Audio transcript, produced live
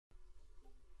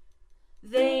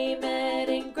They met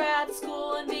in grad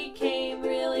school and became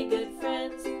really good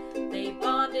friends. They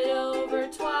bonded over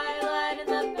Twilight and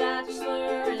The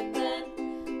Bachelor, and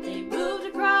then they moved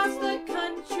across the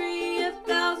country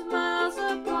 1,000 miles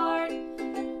apart.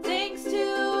 Thanks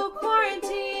to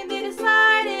quarantine, they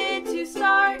decided to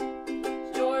start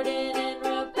Jordan and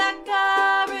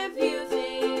Rebecca Review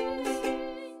Things.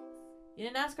 You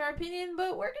didn't ask our opinion,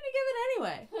 but we're gonna give it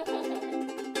anyway.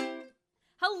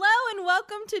 Hello and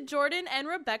welcome to Jordan and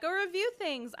Rebecca Review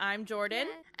Things. I'm Jordan.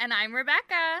 And I'm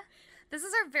Rebecca. This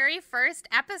is our very first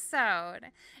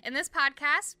episode. In this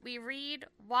podcast, we read,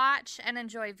 watch, and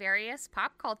enjoy various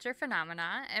pop culture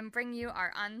phenomena and bring you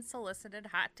our unsolicited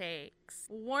hot takes.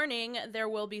 Warning, there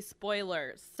will be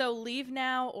spoilers, so leave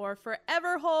now or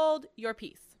forever hold your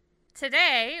peace.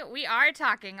 Today, we are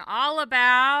talking all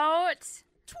about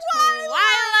Twilight!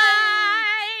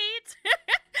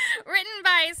 Written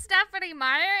by Stephanie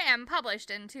Meyer and published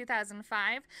in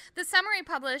 2005, the summary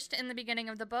published in the beginning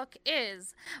of the book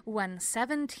is, when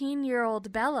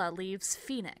 17-year-old Bella leaves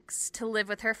Phoenix to live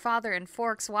with her father in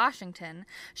Forks, Washington,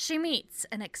 she meets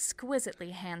an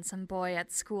exquisitely handsome boy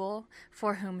at school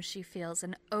for whom she feels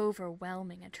an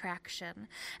overwhelming attraction,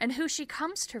 and who she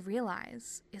comes to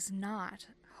realize is not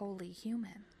wholly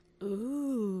human.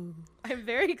 Ooh. I'm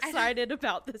very excited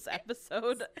about this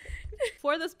episode.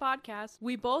 For this podcast,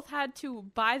 we both had to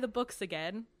buy the books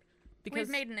again. Because we've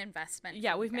made an investment.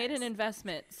 Yeah, we've made an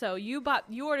investment. So you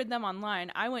ordered them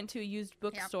online. I went to a used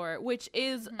bookstore, which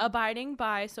is abiding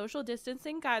by social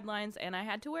distancing guidelines, and I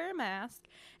had to wear a mask.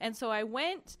 And so I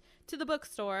went to the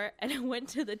bookstore and I went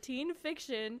to the teen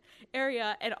fiction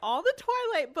area, and all the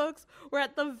Twilight books were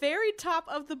at the very top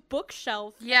of the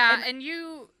bookshelf. Yeah, and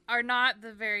you are not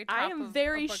the very top. I am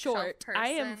very short. Person. I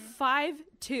am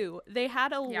 5'2". They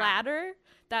had a ladder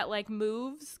that like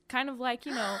moves, kind of like,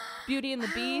 you know, Beauty and the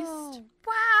Beast.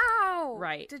 Wow.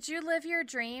 Right. Did you live your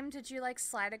dream? Did you like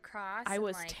slide across? I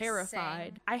was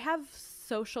terrified. I have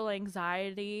social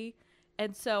anxiety.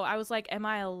 And so I was like, am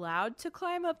I allowed to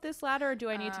climb up this ladder, or do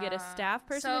I need to get a staff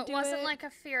person to do it? So it wasn't like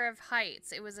a fear of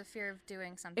heights. It was a fear of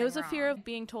doing something wrong. It was a fear of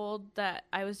being told that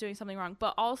I was doing something wrong.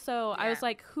 But also, I was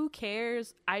like, who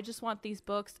cares? I just want these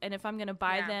books. And if I'm going to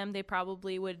buy them, they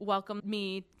probably would welcome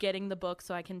me getting the book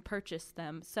so I can purchase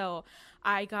them. So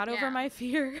I got over my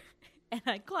fear, and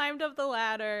I climbed up the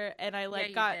ladder, and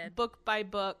I got book by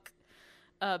book.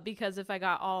 Because if I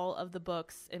got all of the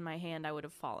books in my hand, I would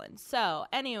have fallen. So,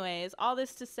 anyways, all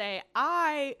this to say,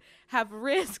 I have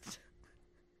risked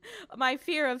my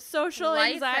fear of social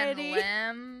anxiety.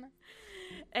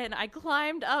 And I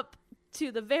climbed up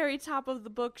to the very top of the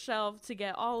bookshelf to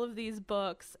get all of these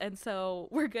books. And so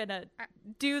we're going to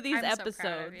do these episodes. So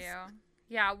proud of you.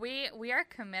 Yeah, we are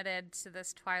committed to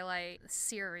this Twilight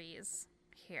series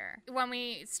here. When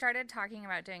we started talking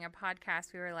about doing a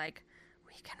podcast, we were like,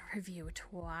 we can review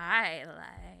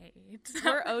Twilight.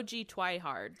 We're OG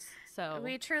Twihards, so.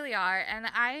 We truly are. And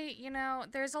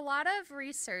there's a lot of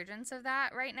resurgence of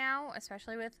that right now,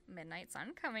 especially with Midnight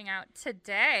Sun coming out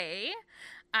today.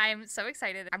 I'm so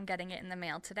excited. I'm getting it in the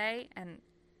mail today, and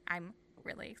I'm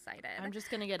really excited. I'm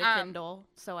just going to get a Kindle,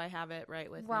 so I have it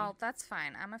right with me. Well, that's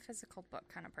fine. I'm a physical book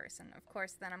kind of person. Of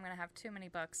course, then I'm going to have too many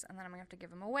books, and then I'm going to have to give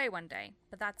them away one day.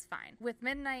 But that's fine. With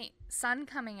Midnight Sun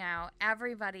coming out,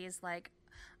 everybody's like,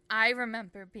 I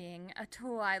remember being a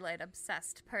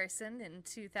Twilight-obsessed person in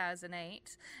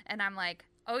 2008, and I'm like,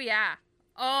 oh, yeah.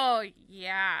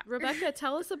 Rebecca,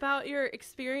 tell us about your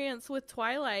experience with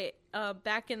Twilight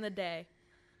back in the day.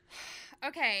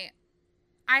 Okay,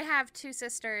 I have two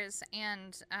sisters,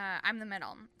 and I'm the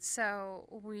middle, so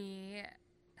we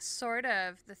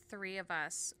the three of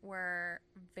us were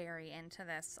very into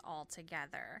this all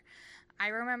together. I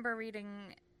remember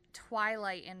reading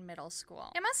Twilight in middle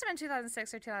school. It must have been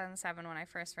 2006 or 2007 when I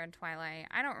first read Twilight.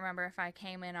 I don't remember if I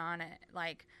came in on it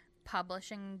like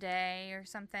publishing day or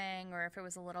something, or if it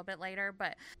was a little bit later,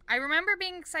 but I remember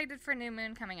being excited for New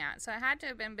Moon coming out, so it had to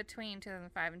have been between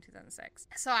 2005 and 2006.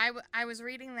 So I was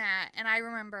reading that, and I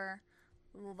remember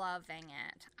loving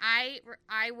it. I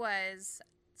was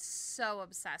so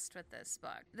obsessed with this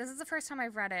book. This is the first time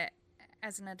I've read it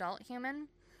as an adult human,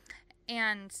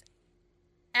 and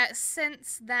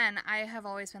since then, I have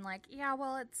always been like, yeah,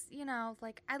 well, it's,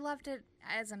 like, I loved it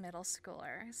as a middle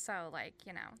schooler. So, like,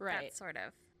 that's sort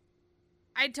of,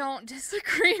 I don't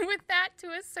disagree with that to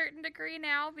a certain degree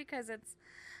now, because it's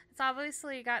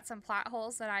obviously got some plot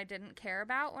holes that I didn't care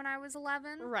about when I was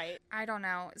 11. Right. I don't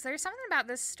know. So there's something about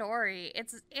this story.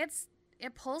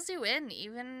 It pulls you in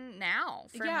even now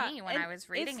for me when I was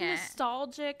reading it. It's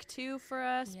nostalgic, too, for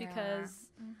us because,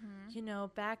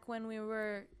 back when we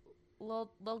were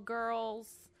little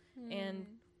girls and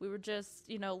we were just,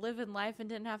 living life and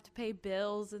didn't have to pay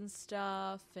bills and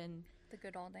stuff. And the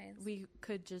good old days. We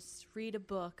could just read a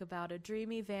book about a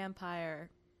dreamy vampire.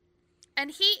 And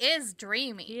he is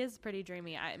dreamy. He is pretty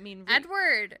dreamy. I mean,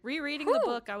 Edward. Rereading the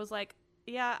book, I was like,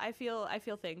 yeah, I feel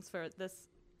things for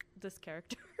this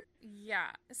character.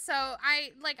 Yeah. So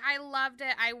I loved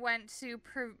it. I went to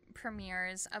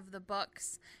premieres of the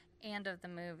books and of the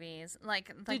movies.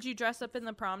 Did you dress up in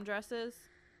the prom dresses?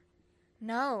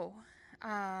 No.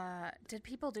 Did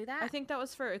people do that? I think that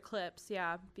was for Eclipse,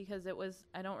 yeah, because it was,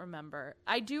 I don't remember.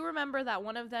 I do remember that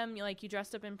one of them, you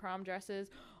dressed up in prom dresses.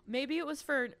 Maybe it was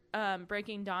for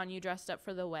Breaking Dawn, you dressed up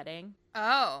for the wedding.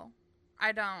 Oh,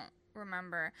 I don't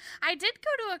remember. I did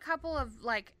go to a couple of,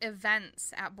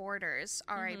 events at Borders,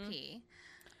 R.I.P.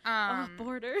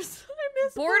 Borders. I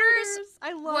miss Borders.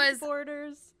 I love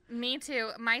Borders. Me too.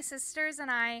 My sisters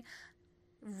and I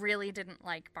really didn't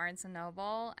like Barnes and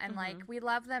Noble, and we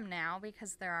love them now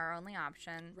because they're our only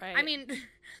option. Right. I mean,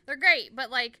 they're great, but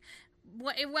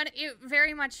it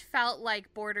very much felt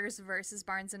like Borders versus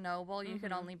Barnes and Noble. You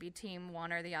could only be team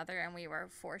one or the other, and we were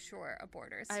for sure a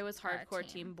Borders. I was hardcore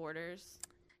team Borders.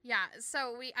 Yeah,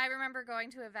 so I remember going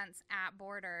to events at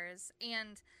Borders,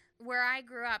 and where I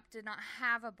grew up did not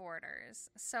have a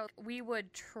Borders, so we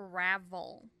would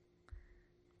travel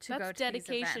to go to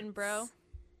dedication, these bro.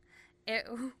 It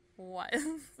was.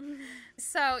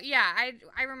 So, yeah,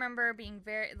 I remember being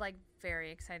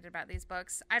very excited about these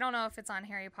books. I don't know if it's on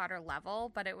Harry Potter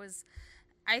level, but it was,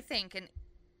 I think,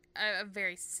 a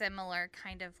very similar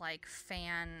kind of,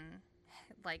 fan,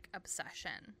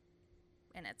 obsession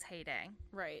in its heyday.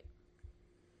 Right.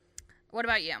 What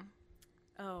about you?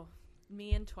 Oh,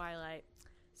 me and Twilight.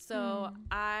 So,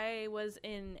 I was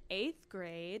in 8th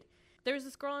grade. There was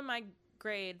this girl in my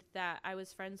grade that I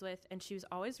was friends with, and she was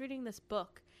always reading this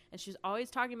book, and she was always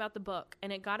talking about the book,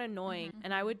 and it got annoying,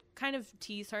 and I would kind of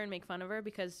tease her and make fun of her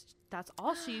because that's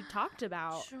all she talked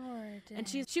about. Sure did. And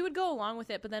she would go along with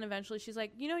it, but then eventually she's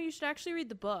like, you should actually read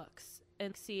the books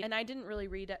and see. And I didn't really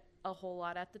read a whole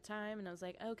lot at the time, and I was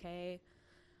like, okay,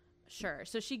 sure.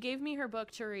 So she gave me her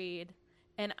book to read,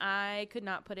 and I could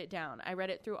not put it down. I read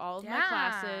it through all of my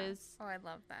classes. Oh, I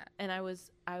love that. And I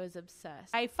was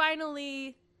obsessed. I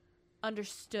finally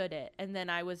understood it, and then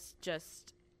I was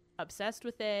just obsessed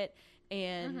with it,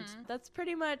 and that's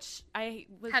pretty much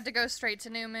had to go straight to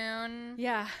New Moon.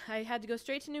 Yeah, I had to go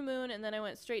straight to New Moon, and then I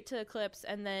went straight to Eclipse,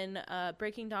 and then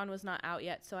Breaking Dawn was not out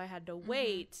yet, so I had to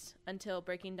wait until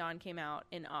Breaking Dawn came out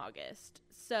in August.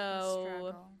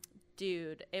 So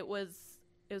dude, it was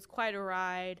quite a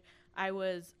ride. I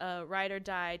was a ride or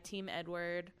die team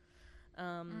Edward.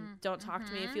 Don't talk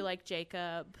to me if you like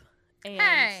Jacob. And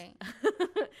hey.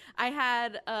 I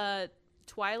had a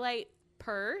Twilight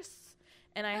purse,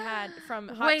 and I had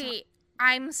from Wait,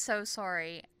 I'm so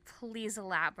sorry. Please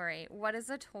elaborate. What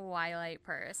is a Twilight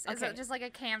purse? Is it just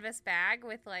a canvas bag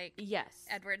with yes,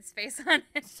 Edward's face on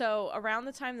it? So around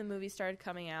the time the movie started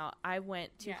coming out, I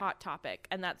went to Hot Topic,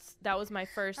 and that was my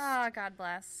first. Oh, God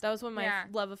bless. That was when my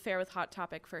love affair with Hot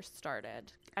Topic first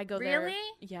started. I go there. Really?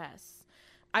 Yes.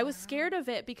 I was scared of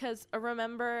it because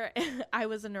remember I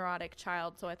was a neurotic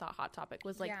child, so I thought Hot Topic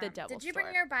was the devil's Did you store.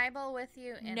 bring your Bible with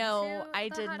you? No, I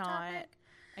did Hot not. Topic?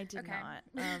 I did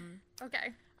not.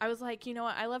 Okay. I was like, you know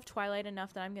what? I love Twilight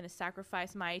enough that I'm going to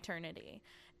sacrifice my eternity.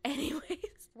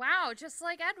 Anyways. Wow, just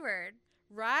like Edward.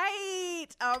 Right.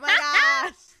 Oh my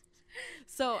gosh.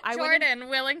 So Jordan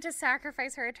willing to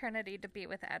sacrifice her eternity to be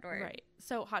with Edward. Right.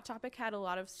 So Hot Topic had a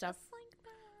lot of stuff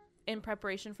in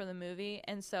preparation for the movie,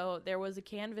 and so there was a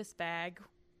canvas bag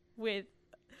with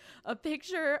a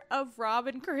picture of Rob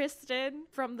and Kristen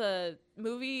from the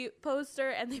movie poster,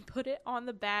 and they put it on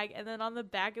the bag, and then on the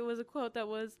back it was a quote that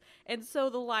was, "And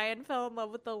so the lion fell in love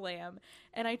with the lamb."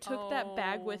 And I took that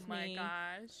bag with me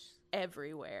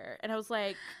everywhere, and I was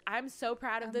like, I'm so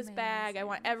proud of this bag. I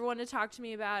want everyone to talk to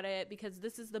me about it because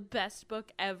this is the best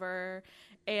book ever.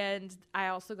 And I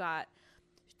also got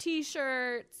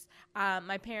t-shirts.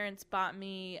 My parents bought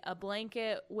me a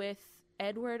blanket with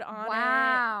Edward on it.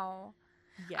 Wow.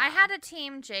 Yeah. I had a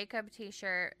Team Jacob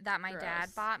t-shirt that my dad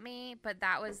bought me, but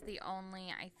that was the only,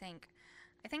 I think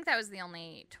that was the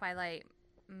only Twilight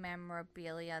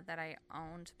memorabilia that I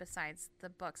owned besides the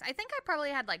books. I think I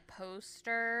probably had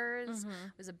posters.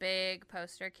 I was a big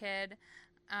poster kid.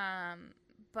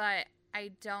 But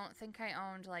I don't think I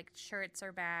owned shirts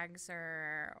or bags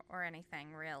or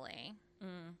anything really.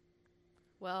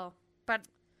 Well, but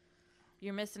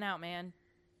you're missing out, man.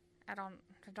 I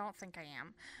don't think I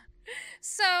am.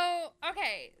 So,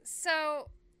 okay. So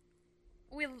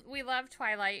we love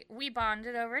Twilight. We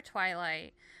bonded over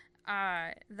Twilight.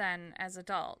 than as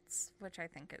adults, which I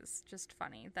think is just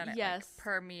funny that it Yes. like,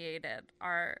 permeated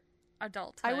our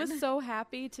adulthood. I was so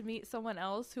happy to meet someone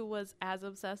else who was as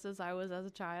obsessed as I was as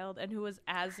a child and who was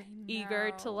as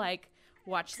eager to like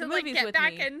watch the movies get with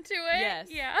back me. into it. Yes.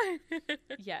 Yeah.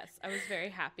 Yes, I was very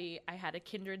happy. I had a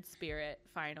kindred spirit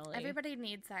finally. Everybody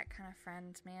needs that kind of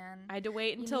friend, man. I had to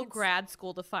wait until grad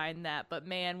school to find that, but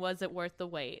man, was it worth the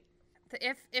wait.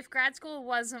 If grad school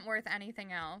wasn't worth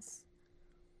anything else,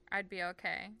 I'd be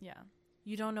okay. Yeah.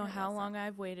 You don't know how long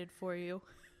I've waited for you.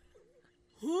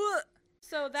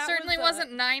 So that certainly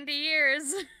wasn't 90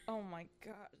 years. Oh my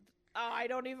god. Oh, I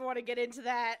don't even want to get into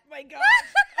that. My god.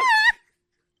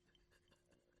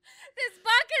 This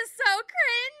book is so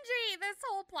cringy, this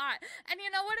whole plot. And you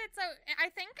know what? I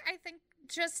think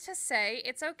just to say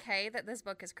it's okay that this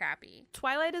book is crappy.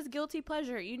 Twilight is guilty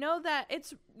pleasure. You know that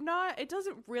it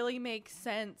doesn't really make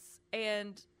sense,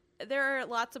 and there are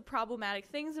lots of problematic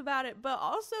things about it, but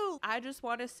also I just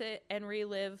want to sit and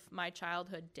relive my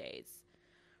childhood days.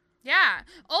 Yeah.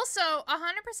 Also,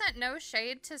 100% no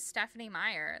shade to Stephanie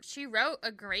Meyer. She wrote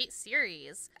a great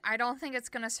series. I don't think it's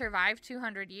going to survive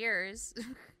 200 years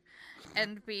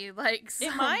and be like some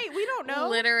it might. We don't know.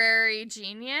 Literary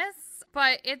genius.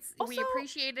 But we Also,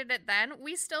 appreciated it then.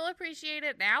 We still appreciate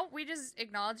it now. We just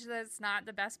acknowledge that it's not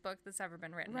the best book that's ever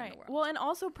been written in the world. Well, and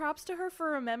also props to her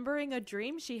for remembering a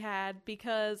dream she had,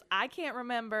 because I can't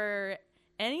remember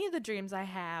any of the dreams I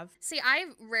have. See, I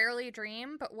rarely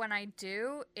dream, but when I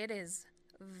do, it is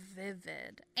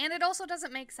vivid. And it also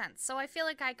doesn't make sense. So I feel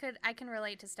like I can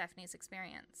relate to Stephanie's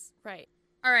experience. Right.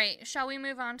 All right, shall we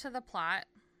move on to the plot?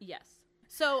 Yes.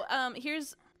 So,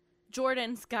 here's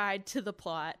Jordan's guide to the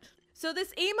plot. So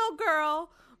this emo girl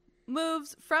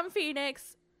moves from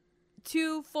Phoenix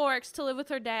to Forks to live with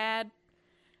her dad,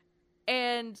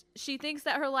 and she thinks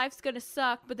that her life's gonna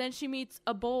suck, but then she meets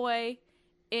a boy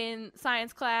in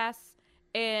science class,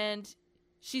 and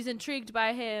she's intrigued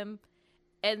by him,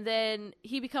 and then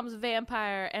he becomes a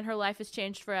vampire, and her life is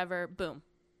changed forever. Boom.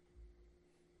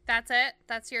 That's it?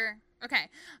 That's your... Okay.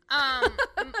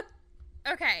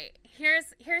 Okay,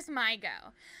 here's my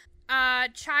go. A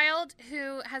child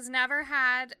who has never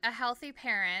had a healthy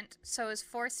parent, so is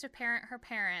forced to parent her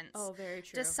parents. Oh, very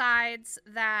true. Decides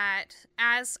that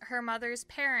as her mother's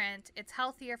parent, it's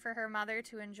healthier for her mother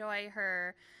to enjoy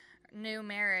her new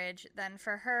marriage than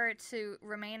for her to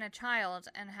remain a child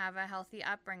and have a healthy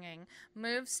upbringing.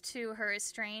 Moves to her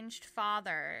estranged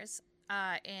father's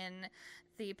in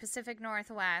the Pacific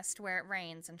Northwest where it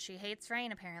rains, and she hates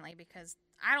rain apparently because...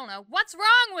 I don't know. What's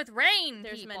wrong with rain,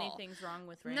 There's people? many things wrong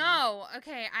with rain. No.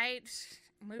 Okay,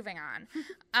 moving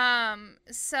on.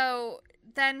 So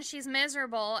then she's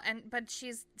miserable, but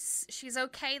she's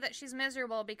okay that she's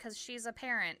miserable because she's a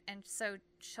parent, and so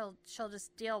she'll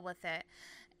just deal with it.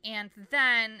 And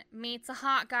then meets a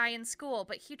hot guy in school,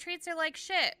 but he treats her like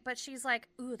shit, but she's like,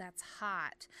 ooh, that's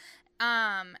hot.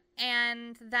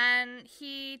 And then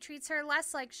he treats her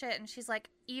less like shit, and she's like,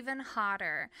 even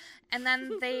hotter. And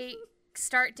then they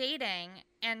start dating,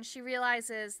 and she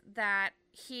realizes that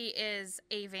he is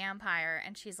a vampire,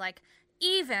 and she's like,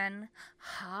 even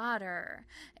hotter.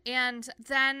 And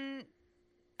then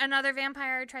another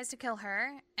vampire tries to kill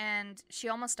her, and she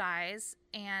almost dies,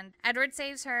 and Edward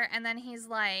saves her, and then he's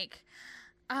like,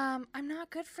 I'm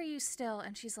not good for you still.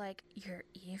 And she's like, you're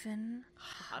even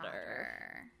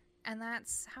hotter. And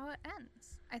that's how it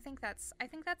ends. I think that's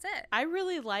it. I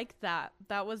really like that.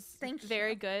 That was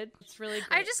very good. It's really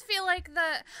great. I just feel like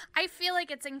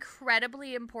it's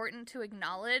incredibly important to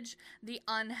acknowledge the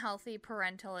unhealthy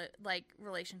parental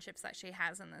relationships that she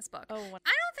has in this book. Oh, I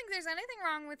don't think there's anything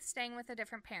wrong with staying with a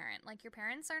different parent. Like, your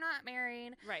parents are not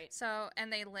married. Right. So,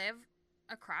 and they live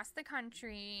across the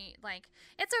country. Like,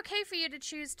 it's okay for you to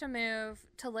choose to move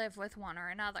to live with one or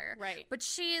another. Right. But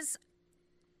she's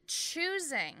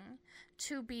choosing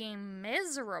to be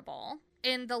miserable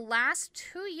in the last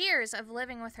 2 years of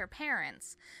living with her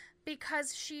parents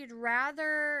because she'd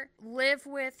rather live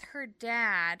with her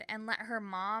dad and let her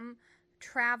mom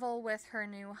travel with her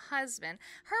new husband.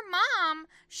 Her mom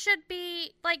should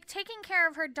be taking care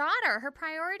of her daughter. Her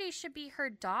priority should be her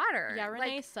daughter. Yeah,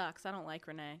 Renee sucks. I don't like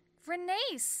Renee.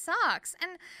 Renee sucks.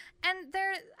 And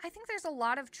I think there's a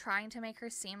lot of trying to make her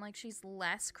seem like she's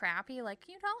less crappy. Like,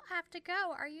 you don't have to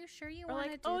go. Are you sure you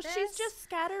want to do this? She's just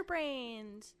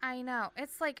scatterbrained. I know.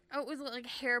 It's like, it was like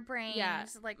hairbrained. Yeah,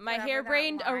 like my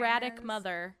hairbrained erratic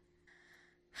mother.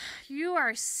 You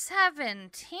are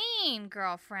 17,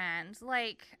 girlfriend.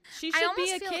 Like, she should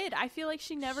be a kid. I feel like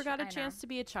she never got a chance to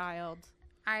be a child.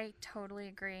 I totally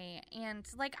agree. And,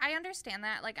 I understand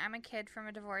that. I'm a kid from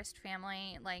a divorced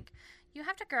family. You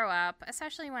have to grow up,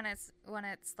 especially when it's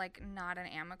like not an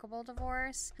amicable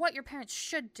divorce. What your parents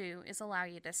should do is allow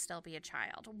you to still be a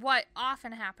child. What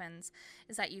often happens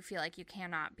is that you feel like you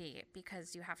cannot be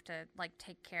because you have to like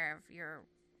take care of your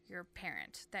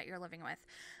parent that you're living with.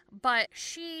 But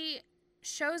she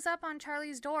shows up on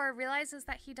Charlie's door, realizes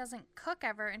that he doesn't cook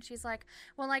ever, and she's like,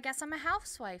 well, I guess I'm a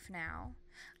housewife now.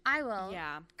 I will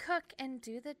cook and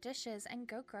do the dishes and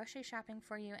go grocery shopping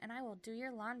for you, and I will do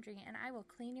your laundry, and I will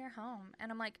clean your home.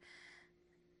 And I'm like,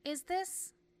 is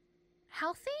this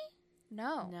healthy?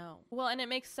 No. Well, and it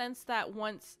makes sense that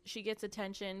once she gets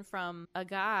attention from a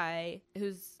guy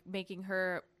who's making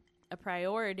her a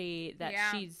priority, that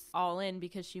she's all in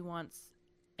because she wants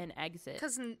an exit.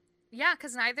 Because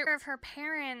neither of her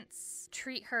parents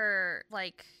treat her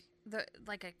like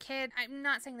a kid. I'm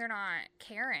not saying they're not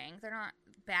caring. They're not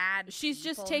bad. She's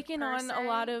just taking on a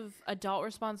lot of adult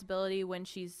responsibility when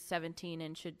she's 17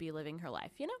 and should be living her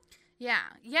life, you know?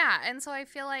 Yeah. And so I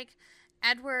feel like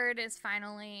Edward is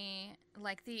finally,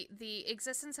 like, the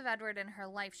existence of Edward in her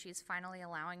life, she's finally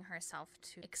allowing herself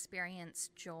to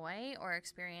experience joy or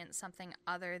experience something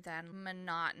other than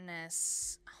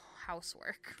monotonous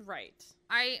housework. Right.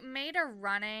 I made a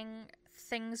running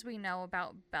things we know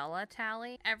about Bella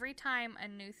tally. Every time a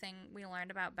new thing we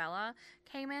learned about Bella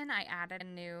came in, I added a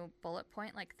new bullet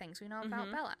point, like things we know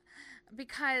about Bella.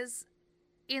 Because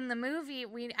in the movie,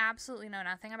 we absolutely know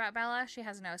nothing about Bella. She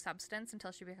has no substance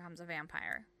until she becomes a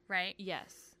vampire, right?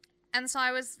 Yes. And so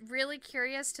I was really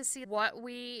curious to see what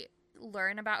we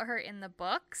learn about her in the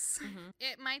books.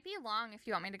 It might be long if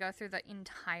you want me to go through the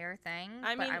entire thing.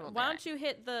 I mean, why don't you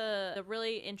hit the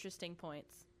really interesting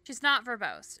points? She's not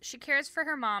verbose. She cares for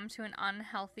her mom to an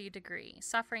unhealthy degree,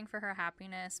 suffering for her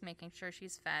happiness, making sure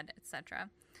she's fed, etc.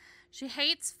 She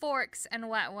hates forks and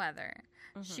wet weather.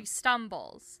 She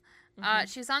stumbles.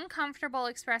 She's uncomfortable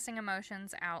expressing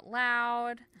emotions out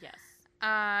loud.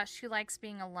 Yes. She likes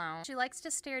being alone. She likes to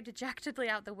stare dejectedly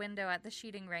out the window at the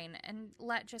sheeting rain and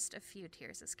let just a few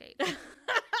tears escape.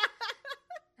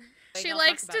 She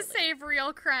likes to save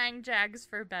real crying Jags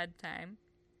for bedtime.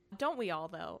 Don't we all,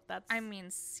 though? I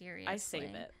mean, seriously. I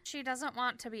save it. She doesn't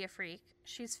want to be a freak.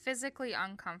 She's physically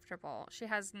uncomfortable. She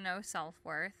has no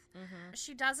self-worth.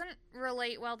 She doesn't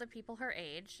relate well to people her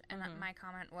age. And my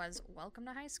comment was, welcome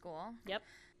to high school. Yep.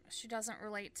 She doesn't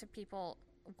relate to people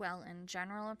well in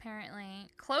general,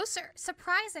 apparently.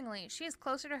 Surprisingly, she is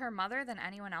closer to her mother than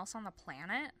anyone else on the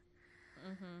planet.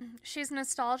 She's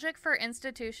nostalgic for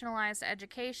institutionalized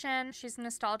education. She's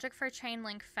nostalgic for chain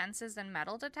link fences and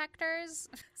metal detectors.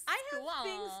 I have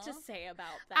things to say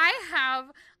about that. I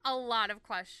have a lot of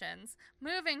questions.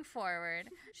 Moving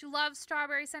forward, she loves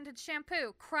strawberry scented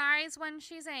shampoo, cries when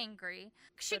she's angry.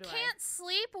 She can't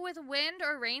sleep with wind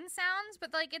or rain sounds,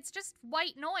 but like it's just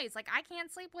white noise. Like I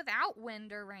can't sleep without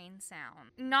wind or rain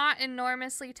sound. Not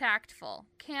enormously tactful.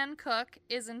 Can cook,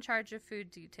 is in charge of food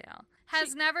detail.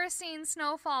 Has never seen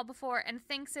snowfall before and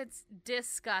thinks it's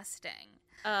disgusting.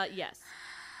 Yes.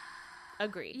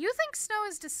 Agreed. You think snow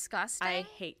is disgusting? I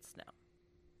hate snow.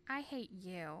 I hate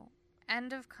you.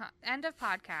 End of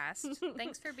podcast.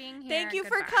 Thanks for being here. Thank you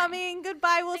for coming.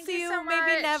 Goodbye. We'll see you so maybe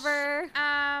much. never.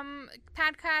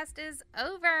 Podcast is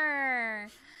over.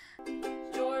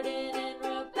 Jordan and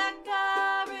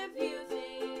Rebecca review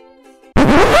things.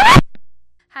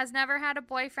 Has never had a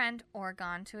boyfriend or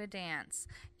gone to a dance.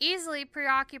 Easily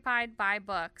preoccupied by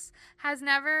books. Has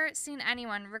never seen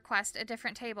anyone request a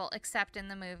different table except in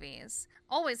the movies.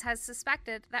 Always has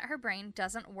suspected that her brain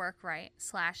doesn't work right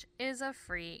 / is a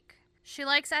freak. She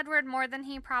likes Edward more than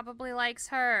he probably likes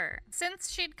her. Since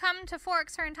she'd come to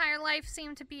Forks, her entire life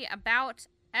seemed to be about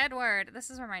Edward. This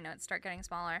is where my notes start getting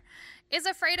smaller. Is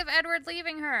afraid of Edward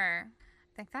leaving her.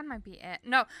 I think that might be it.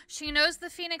 No, she knows the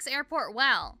Phoenix airport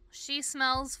well. She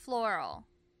smells floral.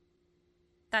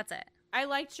 That's it. I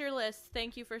liked your list.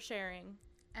 Thank you for sharing.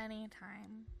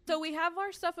 Anytime. So we have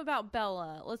our stuff about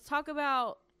Bella. Let's talk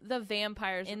about the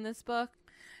vampires in this book.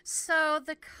 So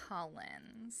the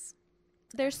Cullens.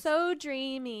 They're so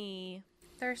dreamy.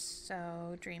 They're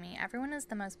so dreamy. Everyone is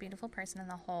the most beautiful person in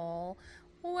the whole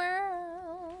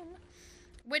world.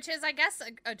 Which is, I guess,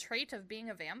 a trait of being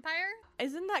a vampire.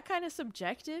 Isn't that kind of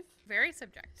subjective? Very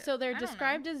subjective. So they're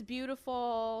described as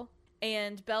beautiful,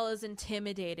 and Bella's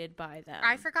intimidated by them.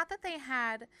 I forgot that they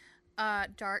had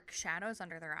dark shadows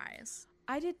under their eyes.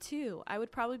 I did too. I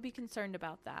would probably be concerned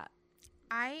about that.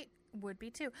 I would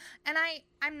be too. And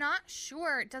I'm not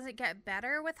sure, does it get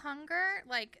better with hunger?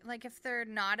 Like if they're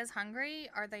not as hungry,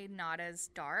 are they not as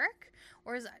dark?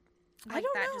 Or is it I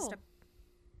don't know.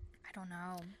 I don't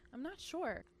know. I'm not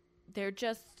sure. they're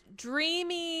just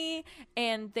dreamy,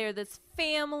 and they're this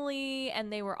family,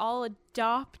 and they were all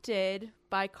adopted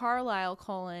by Carlisle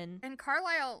Cullen. And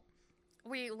Carlisle,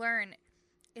 we learn,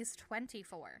 is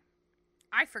 24.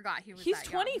 I forgot he was He's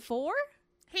that young. 24?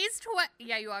 He's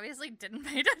yeah, you obviously didn't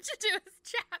pay attention to his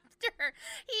chapter.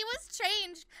 He was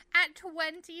changed at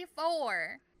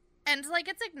 24. And, like,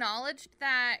 it's acknowledged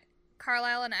that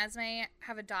Carlisle and Esme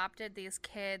have adopted these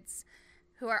kids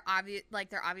who are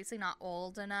they're obviously not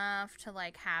old enough to,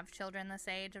 like, have children this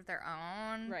age of their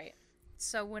own. Right.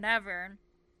 So whatever.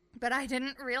 But I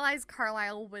didn't realize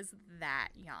Carlisle was that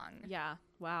young. Yeah.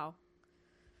 Wow.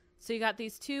 So you got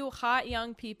these two hot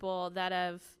young people that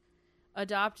have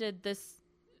adopted this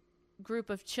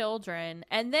group of children,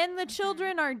 and then the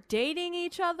children are dating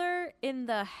each other in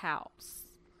the house.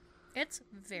 It's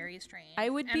very strange. I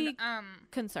would be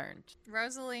concerned.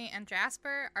 Rosalie and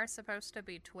Jasper are supposed to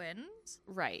be twins.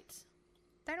 Right.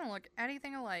 They don't look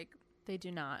anything alike. They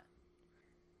do not.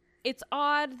 It's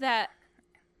odd that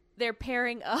they're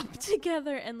pairing up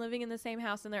together and living in the same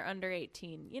house and they're under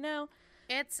 18, you know?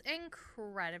 It's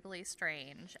incredibly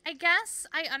strange. I guess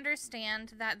I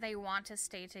understand that they want to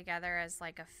stay together as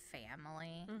like a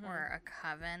family or a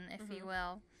coven, if you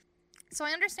will. So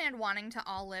I understand wanting to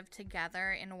all live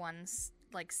together in one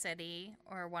like city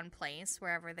or one place,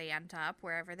 wherever they end up,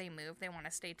 wherever they move, they want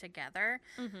to stay together.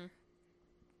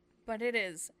 But it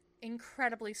is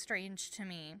incredibly strange to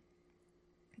me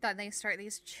that they start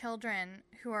these children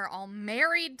who are all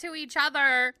married to each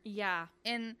other. Yeah.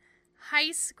 In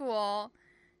high school,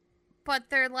 but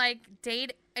they're like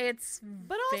it's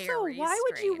but also why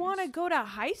would you want to go to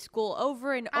high school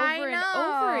over and over and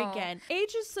over again?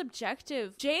 Age is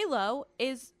subjective. J-Lo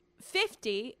is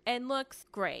 50 and looks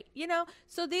great, you know,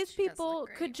 so these people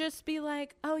could just be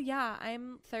like, oh yeah,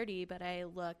 I'm 30 but I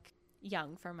look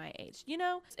young for my age, you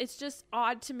know. It's just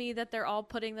odd to me that they're all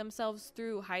putting themselves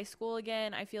through high school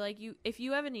again. I feel like if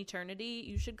you have an eternity,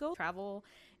 you should go travel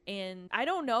and, I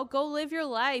don't know, go live your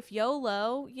life.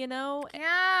 YOLO, you know?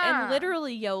 Yeah. And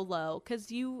literally YOLO, because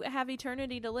you have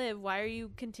eternity to live. Why are you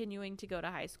continuing to go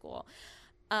to high school?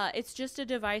 It's just a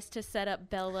device to set up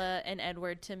Bella and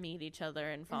Edward to meet each other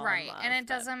and fall in love. And it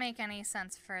doesn't make any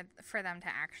sense for them to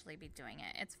actually be doing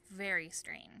it. It's very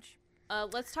strange.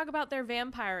 Let's talk about their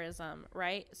vampirism,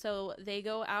 right? So they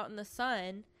go out in the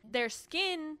sun. Their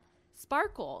skin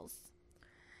sparkles.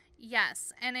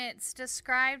 Yes, and it's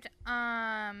described,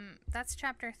 that's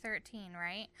chapter 13,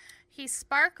 right? He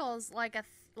sparkles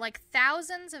like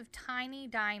thousands of tiny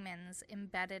diamonds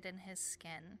embedded in his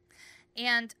skin.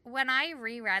 And when I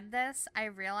reread this, I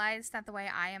realized that the way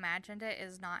I imagined it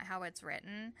is not how it's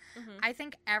written. I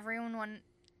think everyone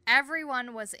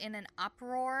was in an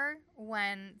uproar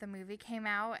when the movie came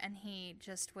out, and he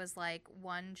just was like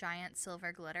one giant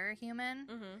silver glitter human.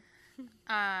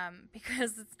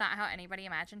 Because it's not how anybody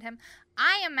imagined him.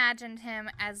 I imagined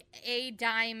him as a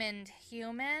diamond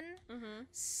human.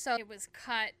 So it was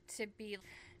cut to be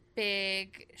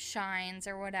big shines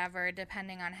or whatever,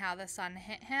 depending on how the sun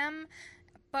hit him.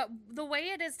 But the way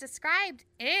it is described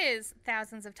is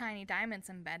thousands of tiny diamonds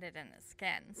embedded in his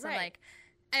skin. So, like,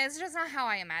 it's just not how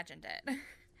I imagined it.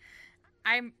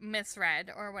 I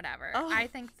misread or whatever. I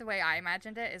think the way I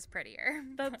imagined it is prettier.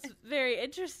 That's very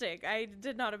interesting. I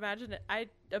did not imagine it. I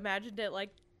imagined it like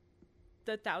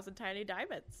the 1,000 tiny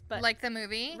diamonds. But like the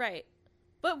movie? Right.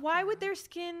 But why would their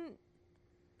skin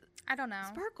I don't know.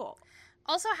 sparkle?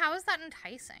 Also, how is that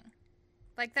enticing?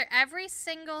 Like, every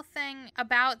single thing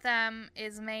about them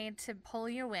is made to pull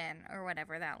you in, or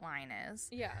whatever that line is.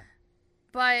 Yeah.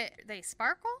 But they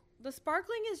sparkle? The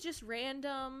sparkling is just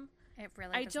random. It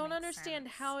really I don't understand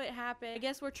how it happened. I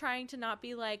guess we're trying to not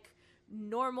be like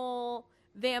normal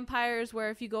vampires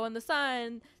where if you go in the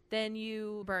sun, then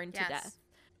you burn to death.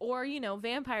 Or, you know,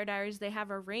 Vampire Diaries, they have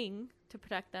a ring to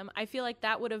protect them. I feel like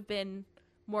that would have been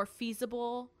more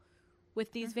feasible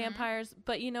with these vampires.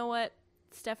 But you know what?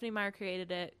 Stephanie Meyer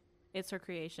created it. It's her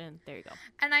creation. There you go.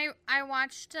 And I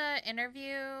watched an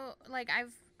interview. Like,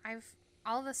 I've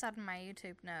all of a sudden my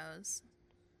YouTube knows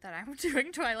that I'm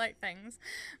doing Twilight things,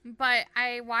 but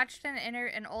I watched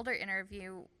an older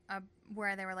interview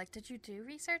where they were like, did you do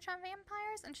research on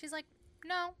vampires? And she's like,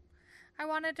 no, I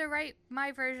wanted to write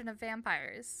my version of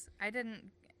vampires. I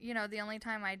didn't, you know, the only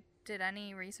time I did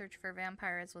any research for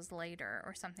vampires was later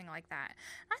or something like that.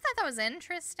 And I thought that was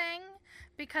interesting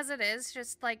because it is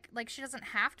just like she doesn't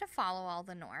have to follow all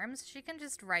the norms. She can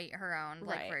just write her own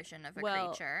version of a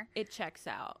creature. It checks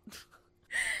out.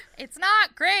 It's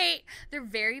not great. They're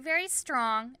very, very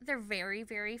strong. They're very,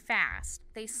 very fast.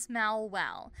 They smell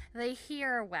well. They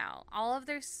hear well. All of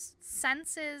their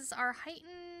senses are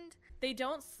heightened. They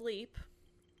don't sleep.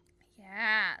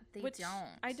 Yeah, they Which don't.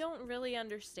 I don't really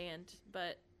understand,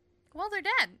 but... Well, they're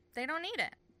dead. They don't need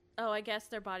it. Oh, I guess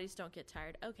their bodies don't get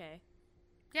tired. Okay.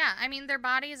 Yeah, I mean, their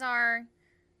bodies are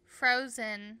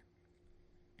frozen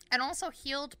and also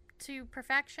healed to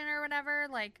perfection or whatever.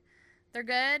 Like, they're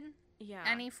good. Yeah.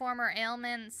 Any form or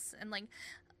ailments and, like,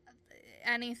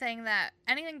 anything bad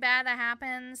that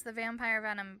happens, the vampire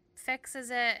venom fixes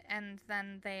it, and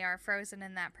then they are frozen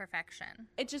in that perfection.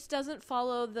 It just doesn't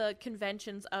follow the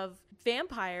conventions of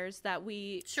vampires that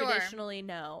we traditionally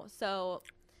know. So...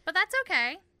 But that's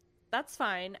okay. That's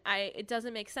fine. It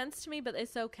doesn't make sense to me, but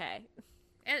it's okay.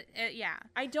 Yeah.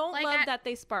 I don't love that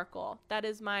they sparkle. That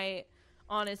is my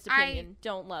honest opinion.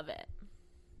 Don't love it.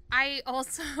 I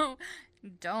also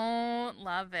don't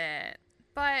love it.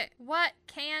 But what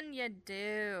can you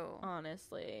do?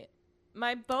 Honestly.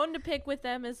 My bone to pick with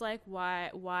them is like,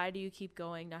 why do you keep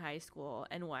going to high school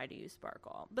and why do you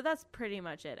sparkle? But that's pretty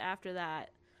much it. After that.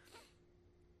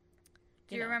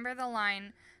 Do you remember the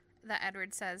line that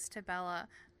Edward says to Bella?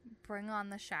 Bring on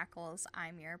the shackles,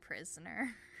 I'm your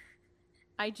prisoner.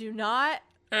 I do not,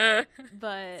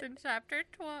 but... It's in chapter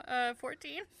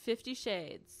 14. 50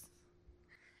 Shades.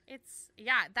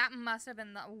 That must have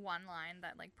been the one line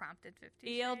that, like, prompted 50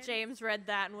 Shades. E.L. James read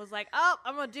that and was like, oh,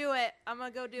 I'm going to do it. I'm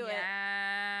going to go do it.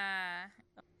 Yeah.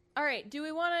 All right, do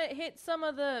we want to hit some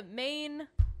of the main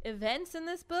events in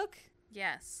this book?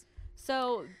 Yes.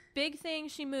 So, big thing,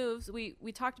 she moves. We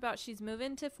talked about she's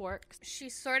moving to Forks. She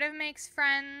sort of makes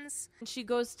friends. She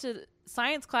goes to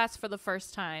science class for the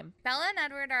first time. Bella and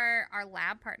Edward are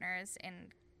lab partners in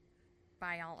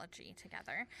biology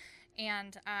together.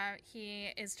 And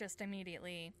he is just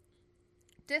immediately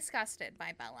disgusted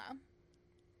by Bella.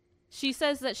 She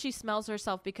says that she smells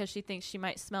herself because she thinks she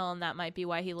might smell, and that might be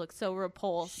why he looks so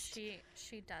repulsed.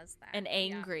 She does that. And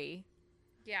angry.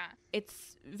 Yeah.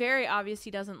 It's very obvious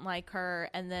he doesn't like her,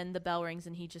 and then the bell rings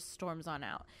and he just storms on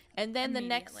out. And then the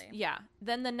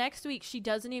next week she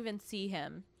doesn't even see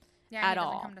him at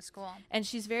all. He doesn't come to school. And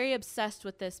she's very obsessed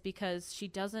with this because she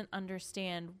doesn't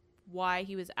understand why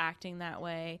he was acting that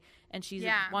way, and she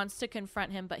wants to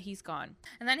confront him, but he's gone.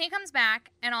 And then he comes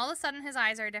back, and all of a sudden his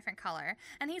eyes are a different color,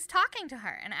 and he's talking to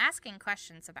her and asking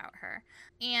questions about her,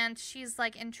 and she's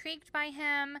like intrigued by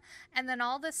him. And then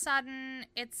all of a sudden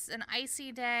it's an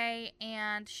icy day,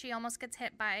 and she almost gets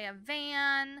hit by a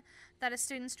van that a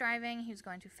student's driving. He was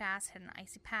going too fast, hit an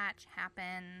icy patch,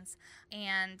 happens,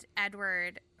 and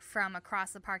Edward from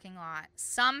across the parking lot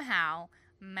somehow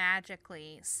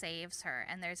magically saves her,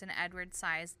 and there's an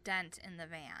Edward-sized dent in the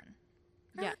van.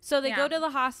 Yeah. So they go to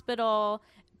the hospital.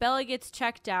 Bella gets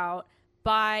checked out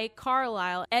by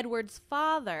Carlisle, Edward's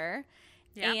father,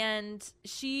 and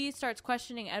she starts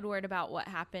questioning Edward about what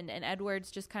happened, and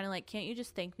Edward's just kind of like, can't you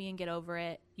just thank me and get over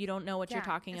it? You don't know what you're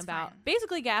talking about. Fine.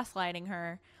 Basically gaslighting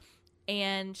her,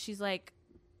 and she's like,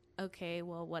 okay,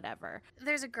 well, whatever.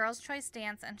 There's a girls' choice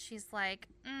dance, and she's like,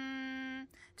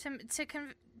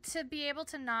 to be able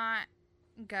to not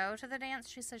go to the dance,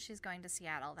 she says she's going to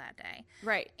Seattle that day.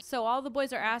 Right. So all the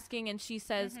boys are asking, and she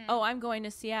says, oh, I'm going to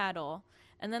Seattle.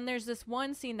 And then there's this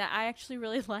one scene that I actually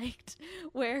really liked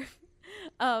where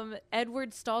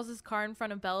Edward stalls his car in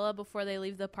front of Bella before they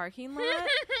leave the parking lot.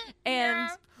 And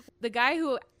the guy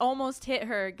who almost hit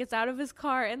her gets out of his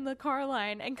car in the car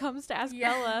line and comes to ask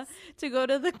Bella to go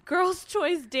to the girls'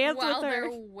 choice dance with her. While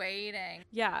they're waiting.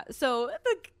 Yeah. So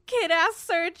the kid asks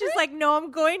her, and she's like, no,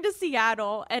 I'm going to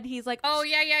Seattle. And he's like, oh,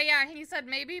 yeah. He said,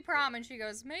 maybe prom. And she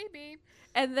goes, maybe.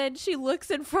 And then she looks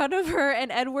in front of her,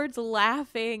 and Edward's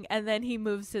laughing, and then he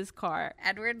moves his car.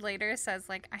 Edward later says,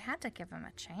 like, I had to give him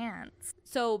a chance.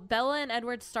 So Bella and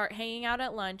Edward start hanging out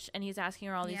at lunch, and he's asking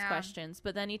her all these questions.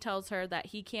 But then he tells her that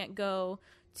he can't go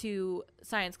to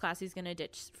science class. He's going to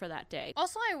ditch for that day.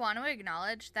 Also, I want to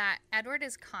acknowledge that Edward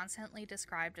is constantly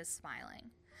described as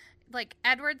smiling. Like,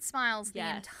 Edward smiles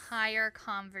the entire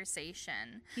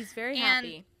conversation. He's very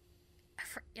happy.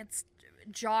 It's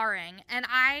jarring. And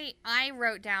I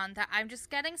wrote down that I'm just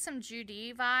getting some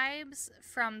Judy vibes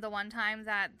from the one time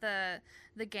that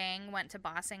the gang went to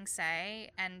Ba Sing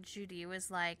Se, and Judy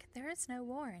was like, there is no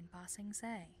war in Ba Sing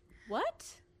Se.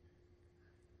 What?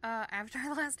 Avatar: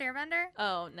 The Last Airbender?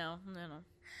 Oh, no.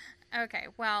 Okay,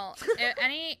 well,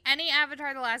 any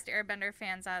Avatar: The Last Airbender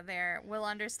fans out there will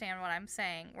understand what I'm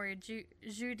saying. Where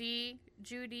Judy,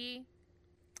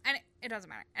 and it doesn't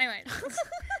matter. Anyway,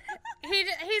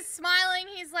 he's smiling.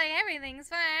 He's like, everything's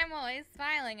fine. I'm always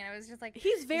smiling, and it was just like,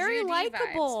 he's very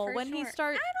likable when he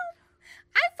starts.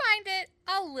 I find it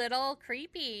a little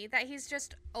creepy that he's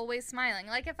just always smiling.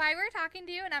 Like, if I were talking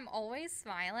to you and I'm always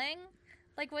smiling,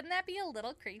 Like, wouldn't that be a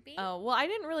little creepy? Oh, well, I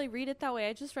didn't really read it that way.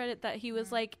 I just read it that he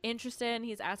was, like, interested and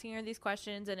he's asking her these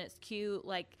questions and it's cute.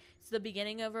 Like, it's the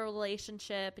beginning of a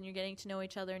relationship and you're getting to know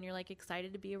each other and you're, like,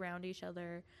 excited to be around each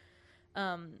other.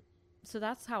 So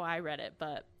that's how I read it,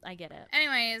 but I get it.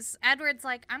 Anyways, Edward's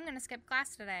like, I'm going to skip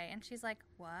class today. And she's like,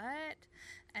 what?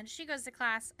 And she goes to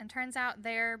class and turns out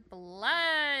they're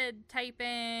blood typing.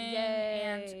 Yay.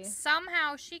 And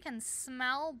somehow she can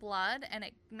smell blood and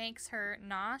it makes her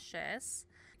nauseous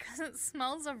because it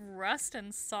smells of rust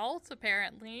and salt,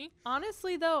 apparently.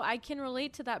 Honestly, though, I can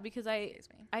relate to that because Excuse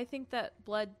me. I think that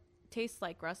blood tastes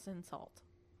like rust and salt.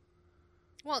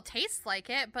 Well, it tastes like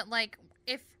it, but, like,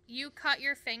 if you cut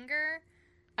your finger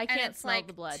I and can't it's, smell like,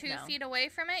 the blood, 2 no. feet away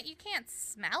from it, you can't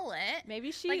smell it.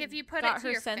 Maybe she like, if you put got it to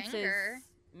her your senses finger.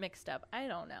 mixed up. I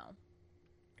don't know.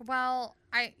 Well,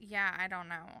 I don't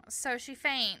know. So she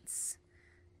faints-ish,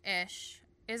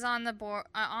 is on the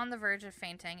verge of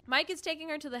fainting. Mike is taking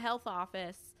her to the health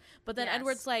office, but then Yes.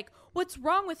 Edward's like, what's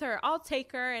wrong with her? I'll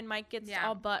take her. And Mike gets Yeah.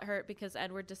 all butthurt because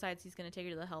Edward decides he's going to take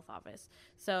her to the health office.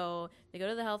 So they go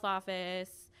to the health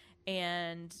office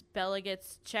and Bella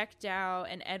gets checked out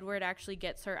and Edward actually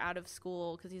gets her out of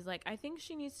school because he's like, I think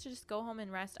she needs to just go home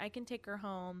and rest. I can take her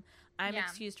home. I'm Yeah.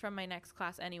 excused from my next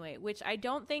class anyway, which I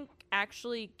don't think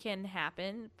actually can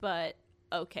happen, but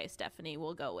okay, Stephanie,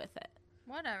 we'll go with it.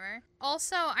 Whatever.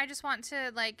 Also, I just want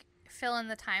to, like, fill in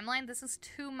the timeline. This is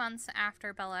 2 months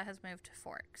after Bella has moved to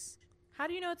Forks. How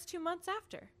do you know it's 2 months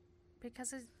after?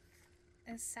 Because it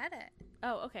said it.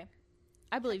 Oh, okay.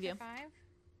 I believe you. 5?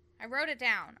 I wrote it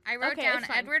down. I wrote Okay, down it's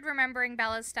fine. Edward remembering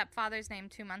Bella's stepfather's name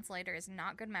 2 months later is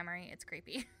not good memory. It's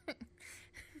creepy.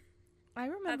 I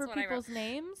remember That's what I people's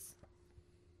names.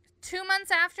 2 months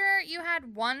after you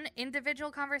had one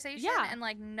individual conversation Yeah. and,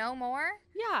 like, no more?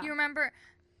 Yeah. You remember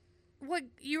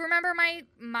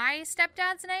my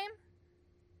stepdad's name?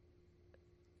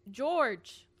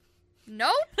 George.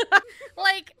 Nope.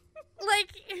 like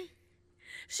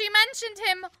she mentioned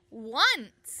him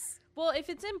once. Well, if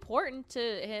it's important to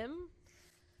him.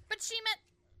 But she meant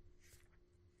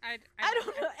I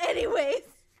don't know. Anyways.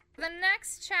 The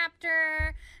next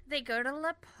chapter, they go to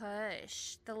La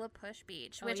Push, the La Push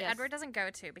beach, Oh, which yes. Edward doesn't go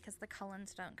to because the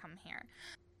Cullens don't come here.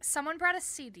 Someone brought a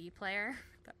CD player.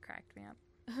 That cracked me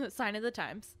up. Sign of the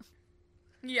times.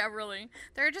 Yeah, really.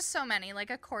 There are just so many, like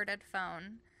a corded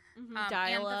phone.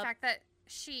 Dial and up. the fact that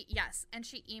she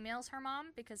emails her mom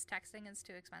because texting is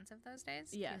too expensive those days.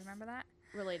 Yes. Do you remember that?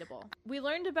 Relatable. We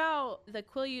learned about the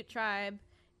Quileute tribe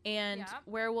and Yeah.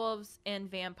 werewolves and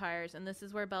vampires, and this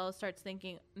is where Bella starts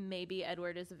thinking maybe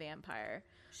Edward is a vampire.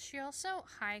 She also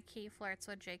high-key flirts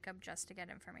with Jacob just to get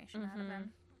information out of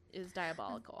him. Is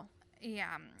diabolical.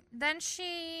 Yeah. Then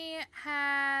she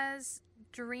has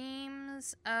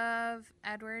dreams of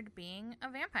Edward being a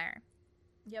vampire.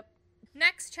 Yep.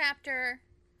 Next chapter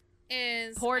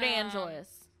is Port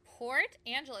Angeles. Port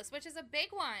Angeles, which is a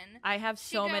big one. I have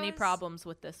She so many goes- problems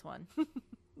with this one.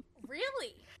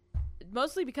 Really?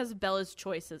 Mostly because of Bella's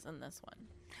choices in this one.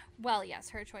 Well, yes,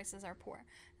 her choices are poor.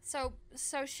 So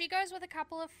she goes with a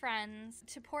couple of friends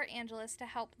to Port Angeles to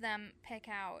help them pick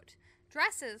out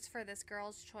dresses for this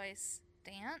girl's choice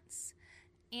dance.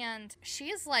 And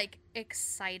she's, like,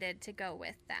 excited to go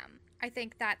with them. I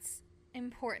think that's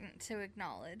important to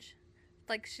acknowledge.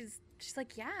 Like, she's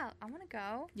like, yeah, I want to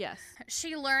go. Yes.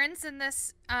 She learns in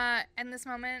this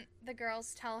moment, the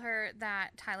girls tell her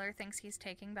that Tyler thinks he's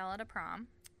taking Bella to prom.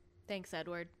 Thanks,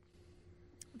 Edward.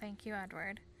 Thank you,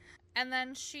 Edward. And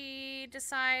then she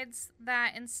decides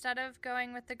that instead of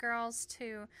going with the girls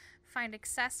to find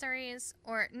accessories,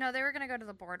 they were going to go to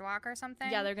the boardwalk or something.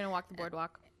 Yeah, they're going to walk the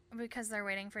boardwalk. Because they're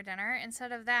waiting for dinner.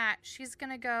 Instead of that, she's going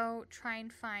to go try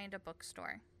and find a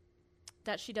bookstore.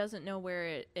 That she doesn't know where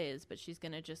it is, but she's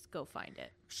going to just go find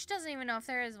it. She doesn't even know if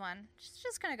there is one. She's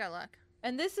just going to go look.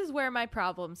 And this is where my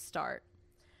problems start.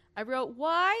 I wrote,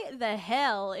 why the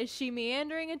hell is she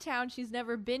meandering a town she's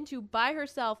never been to by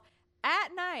herself at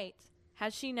night?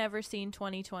 Has she never seen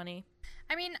 2020?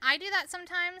 I mean, I do that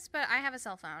sometimes, but I have a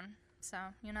cell phone. So,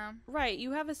 you know. Right,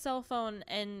 you have a cell phone,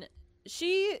 and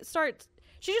she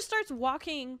just starts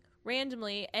walking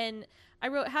randomly, and I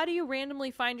wrote, how do you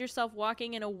randomly find yourself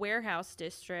walking in a warehouse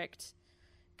district?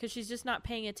 Because she's just not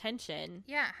paying attention.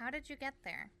 Yeah, how did you get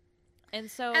there? And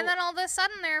so... And then all of a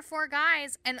sudden there are 4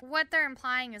 guys, and what they're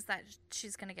implying is that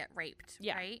she's going to get raped,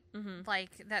 Yeah. right? Mm-hmm.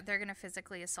 Like, that they're going to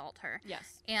physically assault her.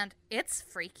 Yes. And it's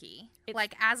freaky. It's-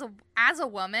 like, as a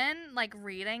woman, like,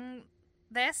 reading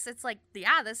this, it's like,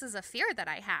 yeah, this is a fear that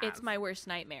I have. It's my worst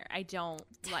nightmare. I don't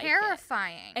like it.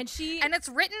 terrifying. And And it's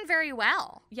written very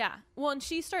well. Yeah. Well, and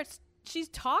she starts she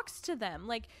talks to them.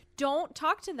 Like, don't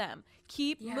talk to them.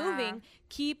 Keep moving.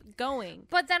 Keep going.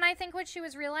 But then I think what she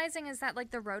was realizing is that,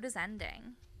 like, the road is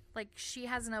ending. Like, she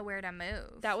has nowhere to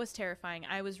move. That was terrifying.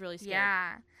 I was really scared.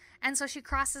 Yeah. And so she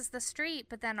crosses the street,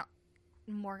 but then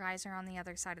more guys are on the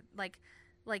other side.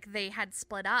 Like they had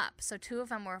split up. So 2 of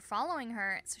them were following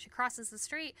her. So she crosses the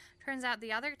street. Turns out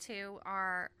the other 2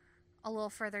 are a little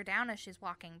further down as she's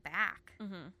walking back.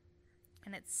 Mm-hmm.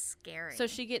 And it's scary. So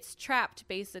she gets trapped,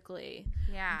 basically.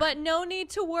 Yeah. But no need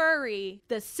to worry.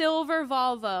 The silver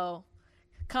Volvo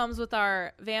comes with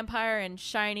our vampire and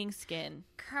shining skin.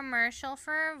 Commercial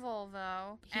for a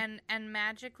Volvo. And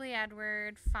magically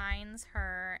Edward finds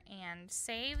her and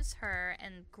saves her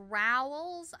and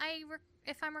growls,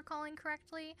 if I'm recalling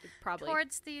correctly, probably,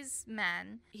 towards these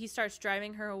men. He starts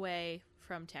driving her away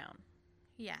from town.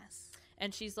 Yes.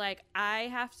 And she's like, I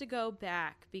have to go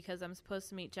back because I'm supposed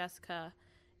to meet Jessica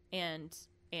and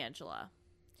Angela.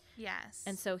 Yes.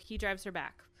 And so he drives her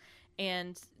back.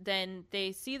 And then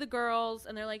they see the girls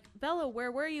and they're like, Bella,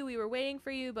 where were you? We were waiting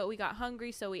for you, but we got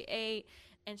hungry, so we ate.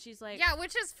 And she's like, yeah,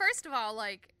 which is, first of all,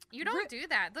 like, you don't do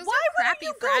that. Those why are crappy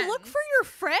wouldn't you friends. go look for your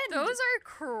friend? Those are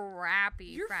crappy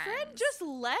your friends. Your friend just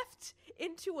left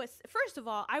into a... First of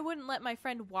all, I wouldn't let my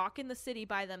friend walk in the city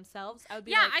by themselves. I would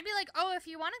be I'd be like, oh, if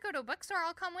you want to go to a bookstore,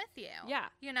 I'll come with you. Yeah.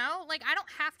 You know? Like, I don't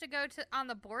have to go on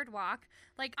the boardwalk.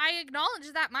 Like, I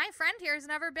acknowledge that my friend here has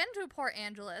never been to Port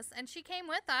Angeles, and she came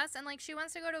with us, and, like, she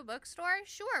wants to go to a bookstore.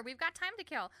 Sure, we've got time to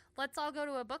kill. Let's all go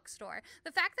to a bookstore.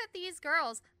 The fact that these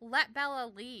girls let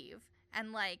Bella leave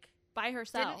and, like... by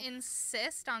herself. Didn't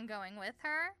insist on going with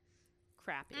her.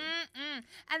 Crappy.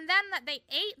 And then that they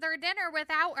ate their dinner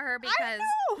without her because... I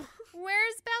know!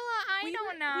 Where's Bella? I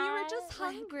don't know. We were just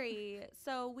hungry,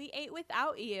 so we ate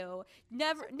without you.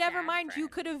 Never mind, you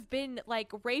could have been, like,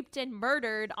 raped and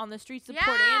murdered on the streets of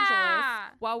Port Angeles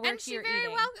while we're here eating. And she very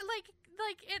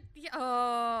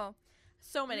well,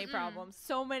 so many problems.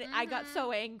 So many. I got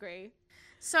so angry.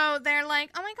 So they're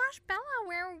like, oh my gosh, Bella,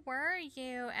 where were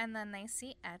you? And then they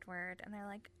see Edward, and they're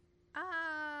like,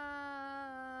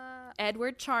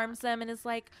 Edward charms them and is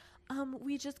like,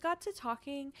 we just got to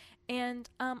talking, and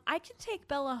I can take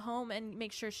Bella home and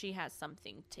make sure she has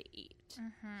something to eat.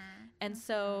 And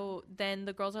so then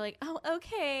the girls are like, oh,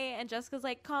 okay. And Jessica's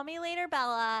like, call me later,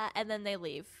 Bella. And then they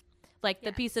leave, like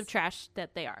the piece of trash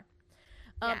that they are.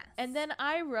 And then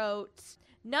I wrote...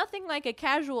 nothing like a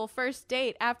casual first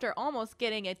date after almost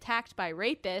getting attacked by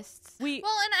rapists. Well,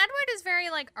 and Edward is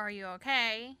very like, are you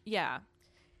okay? Yeah.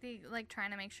 Like trying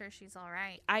to make sure she's all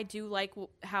right. I do like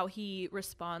how he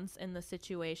responds in the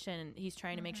situation. He's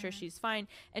trying to make sure she's fine.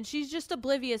 And she's just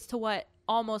oblivious to what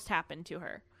almost happened to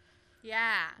her.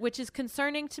 Yeah. Which is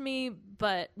concerning to me,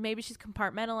 but maybe she's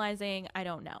compartmentalizing. I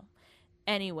don't know.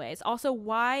 Anyways, also,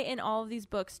 why in all of these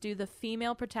books do the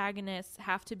female protagonists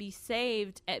have to be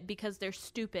saved because they're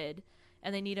stupid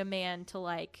and they need a man to,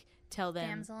 like, tell them?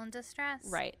 Damsel in distress.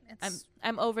 Right.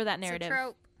 I'm over that narrative. It's a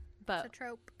trope. But it's a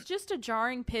trope. Just a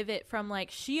jarring pivot from,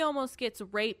 like, she almost gets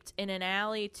raped in an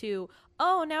alley to,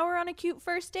 oh, now we're on a cute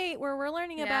first date where we're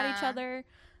learning about each other.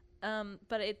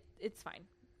 But it's fine.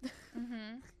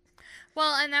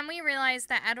 Well, and then we realize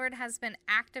that Edward has been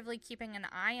actively keeping an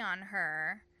eye on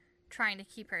her, trying to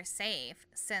keep her safe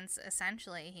since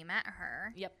essentially he met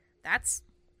her. Yep. That's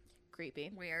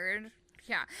creepy. Weird.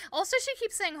 Yeah. Also, she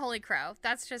keeps saying holy crow.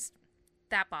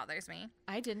 That bothers me.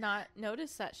 I did not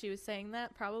notice that she was saying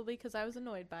that, probably because I was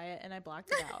annoyed by it and I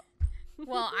blocked it out.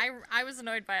 Well, I was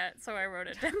annoyed by it, so I wrote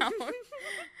it down.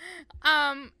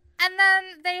 And then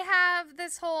they have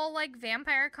this whole, like,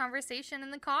 vampire conversation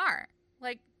in the car.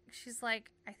 Like, she's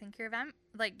like, I think you're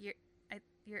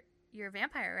you're a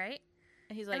vampire, right?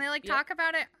 And he's like, and they like talk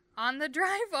about it on the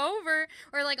drive over,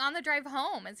 or like on the drive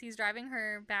home as he's driving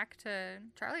her back to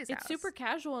Charlie's house. It's super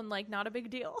casual and like not a big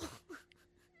deal.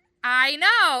 I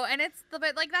know, and it's the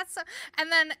bit like that's so,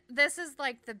 and then this is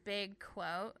like the big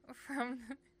quote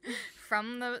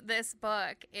from this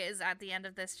book is at the end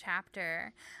of this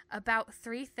chapter about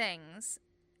 3 things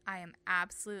I am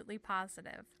absolutely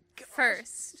positive. Gosh.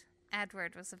 First,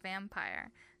 Edward was a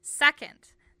vampire.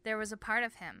 Second, there was a part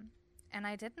of him, and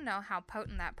I didn't know how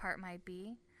potent that part might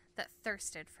be, that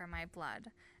thirsted for my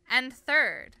blood. And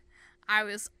third, I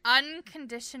was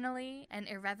unconditionally and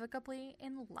irrevocably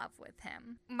in love with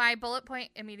him. My bullet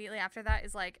point immediately after that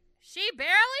is like, she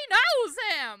barely knows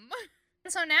him!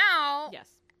 So now,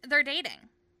 yes, they're dating,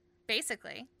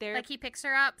 basically. Like, he picks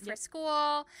her up for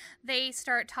school. They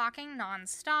start talking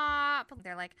nonstop.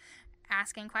 They're like,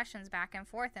 asking questions back and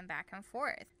forth,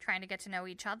 trying to get to know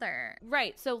each other.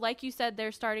 Right. So like you said,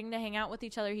 they're starting to hang out with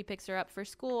each other. He picks her up for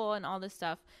school and all this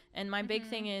stuff. And my big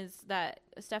thing is that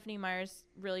Stephanie Meyer's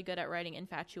really good at writing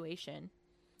infatuation.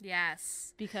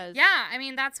 Yes. Because... Yeah, I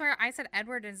mean, that's where I said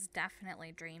Edward is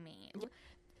definitely dreamy.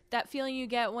 That feeling you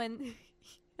get when...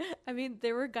 I mean,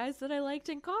 there were guys that I liked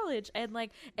in college, and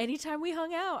like anytime we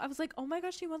hung out, I was like, oh my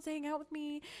gosh, he wants to hang out with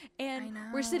me, and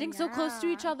we're sitting so close to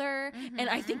each other, and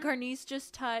I think our knees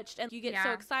just touched, and you get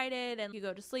so excited, and you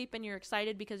go to sleep and you're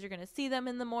excited because you're going to see them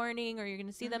in the morning, or you're going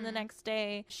to see them the next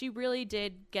day. She really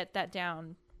did get that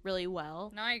down really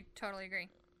well. No, I totally agree.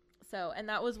 So, and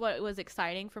that was what was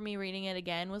exciting for me reading it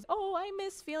again, was, oh, I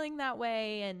miss feeling that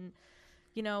way. And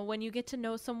you know, when you get to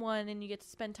know someone and you get to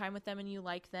spend time with them and you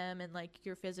like them and like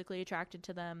you're physically attracted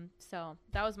to them. So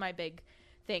that was my big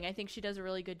thing. I think she does a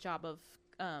really good job of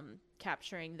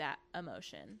capturing that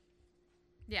emotion.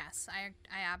 Yes, I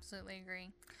absolutely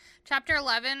agree. Chapter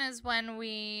 11 is when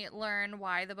we learn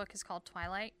why the book is called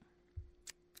Twilight.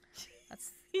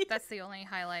 That's the only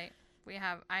highlight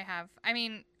I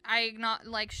mean, not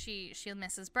like she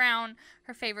Mrs. Brown.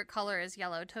 Her favorite color is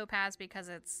yellow topaz because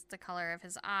it's the color of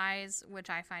his eyes, which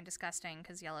I find disgusting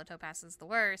because yellow topaz is the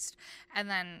worst. And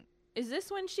then is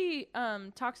this when she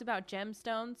talks about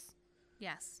gemstones?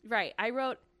 Yes. Right. I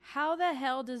wrote, how the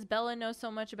hell does Bella know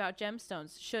so much about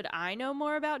gemstones? Should I know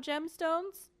more about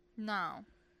gemstones? No.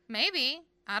 Maybe.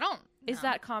 I don't know. Is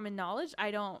that common knowledge? I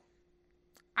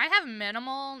have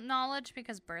minimal knowledge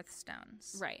because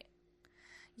birthstones. Right.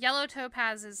 Yellow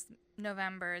topaz is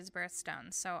November's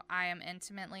birthstone, so I am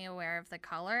intimately aware of the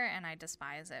color, and I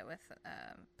despise it with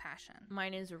passion.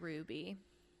 Mine is ruby.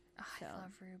 Oh, so I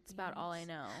love ruby. That's about all I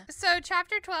know. So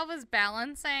chapter 12 is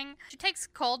balancing. She takes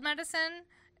cold medicine,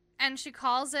 and she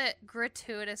calls it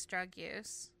gratuitous drug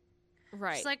use.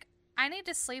 Right. She's like, I need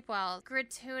to sleep well.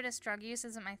 Gratuitous drug use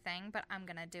isn't my thing, but I'm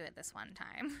going to do it this one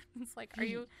time. It's like, are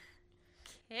you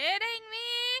kidding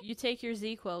me? You take your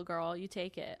Z-Quil, girl. You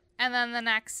take it. And then the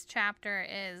next chapter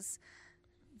is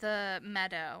the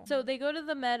meadow. So they go to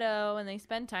the meadow and they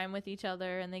spend time with each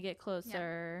other and they get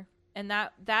closer. Yep. And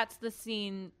that's the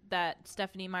scene that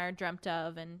Stephanie Meyer dreamt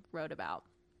of and wrote about.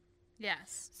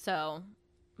 Yes. So,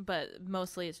 but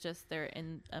mostly it's just they're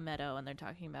in a meadow and they're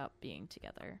talking about being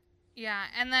together. Yeah,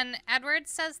 and then Edward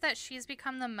says that she's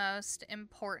become the most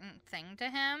important thing to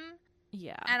him.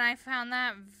 Yeah. And I found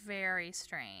that very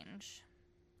strange.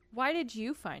 Why did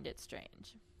you find it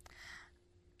strange?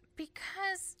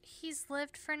 Because he's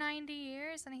lived for 90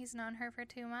 years and he's known her for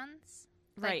 2 months.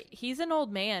 Right. He's an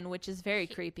old man, which is very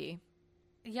creepy.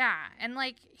 Yeah. And,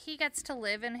 like, he gets to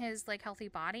live in his, like, healthy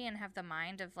body and have the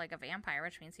mind of, like, a vampire,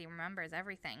 which means he remembers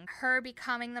everything. Her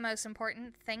becoming the most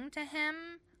important thing to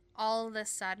him all of a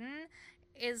sudden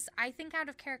is, I think, out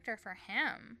of character for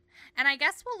him. And I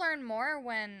guess we'll learn more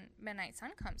when Midnight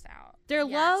Sun comes out. Their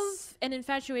love and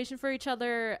infatuation for each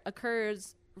other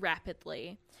occurs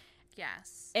rapidly.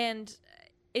 Yes. And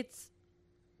it's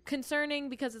concerning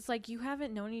because it's like you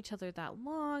haven't known each other that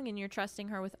long and you're trusting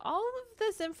her with all of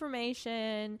this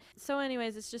information. So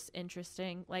anyways, it's just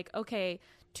interesting. Like, okay,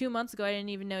 2 months ago I didn't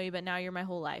even know you, but now you're my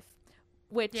whole life.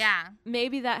 Which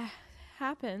maybe that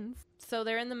happens. So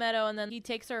they're in the meadow and then he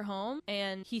takes her home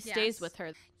and he stays with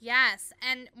her. Yes.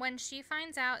 And when she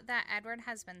finds out that Edward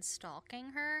has been stalking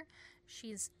her,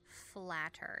 she's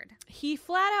flattered. He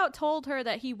flat out told her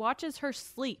that he watches her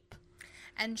sleep.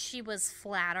 And she was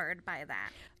flattered by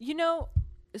that. You know,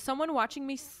 someone watching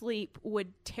me sleep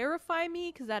would terrify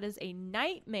me because that is a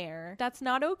nightmare. That's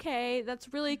not okay.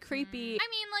 That's really creepy. I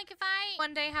mean, like, if I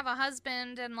one day have a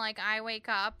husband and, like, I wake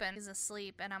up and he's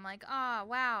asleep and I'm like, oh,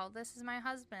 wow, this is my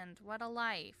husband. What a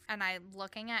life. And I'm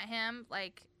looking at him,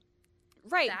 like...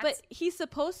 Right, but he's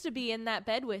supposed to be in that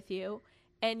bed with you,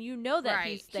 and you know that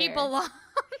he's there. He belongs.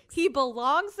 He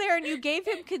belongs there, and you gave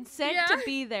him consent to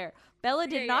be there. Bella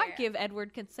did not give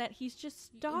Edward consent. He's just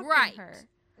stalking her.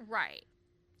 Right.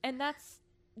 And that's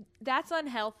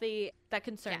unhealthy. That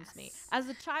concerns me. As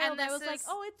a child, I was like,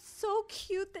 oh, it's so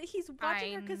cute that he's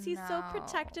watching her because he's so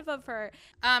protective of her.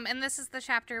 And this is the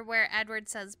chapter where Edward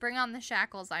says, bring on the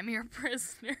shackles, I'm your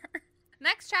prisoner.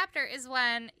 Next chapter is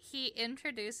when he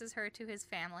introduces her to his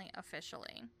family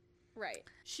officially. Right.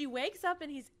 She wakes up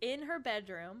and he's in her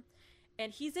bedroom.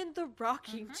 And he's in the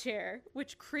rocking chair,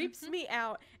 which creeps me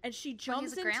out. And she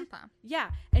jumps into... grandpa.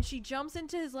 Yeah. And she jumps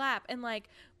into his lap and, like,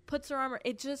 puts her arm...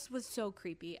 It just was so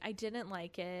creepy. I didn't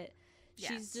like it.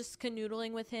 Yes. She's just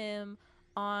canoodling with him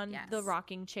on the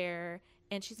rocking chair.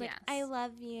 And she's like, I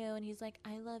love you. And he's like,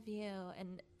 I love you.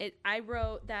 And I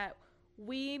wrote that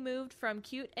We moved from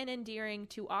cute and endearing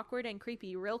to awkward and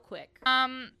creepy real quick.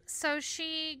 So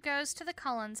she goes to the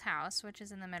Cullens house, which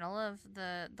is in the middle of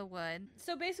the wood.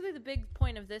 So basically the big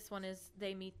point of this one is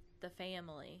they meet the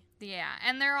family. Yeah,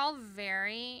 and they're all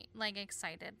very, like,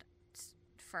 excited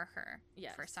for her.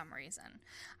 Yes. For some reason.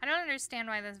 I don't understand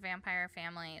why this vampire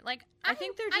family, like... I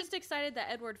think they're just excited that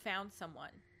Edward found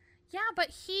someone. Yeah, but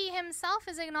he himself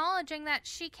is acknowledging that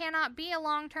she cannot be a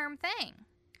long-term thing.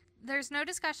 There's no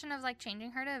discussion of, like,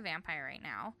 changing her to a vampire right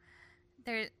now.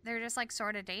 They're just, like,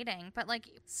 sort of dating. But, like,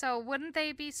 so wouldn't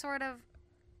they be sort of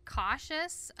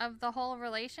cautious of the whole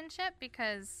relationship?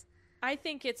 Because... I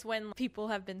think it's when people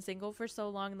have been single for so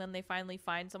long and then they finally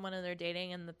find someone and they're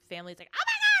dating and the family's like, oh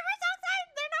my God, we're so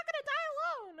excited. They're not going to die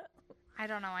alone. I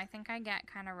don't know. I think I get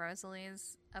kind of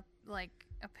Rosalie's,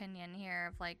 opinion here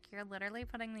of, like, you're literally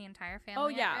putting the entire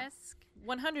family at risk.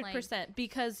 100%, like,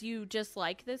 because you just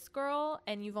like this girl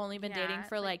and you've only been dating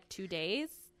for like 2 days.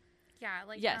 Yeah,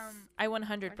 like, yes, I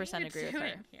 100% agree with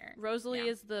her. Here? Rosalie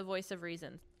is the voice of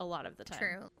reason a lot of the time.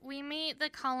 True. We meet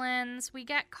the Cullens. We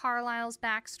get Carlisle's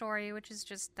backstory, which is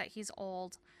just that he's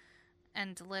old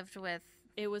and lived with...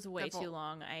 It was way too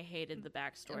long. I hated the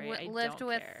backstory. I lived don't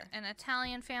with care. an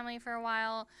Italian family for a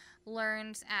while,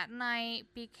 learned at night,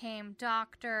 became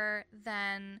doctor,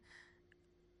 then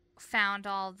found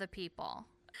all the people.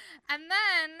 And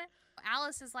then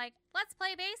Alice is like, let's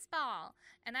play baseball.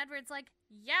 And Edward's like,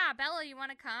 yeah, Bella, you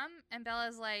want to come? And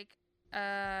Bella's like,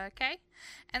 okay.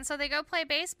 And so they go play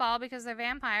baseball because they're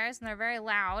vampires and they're very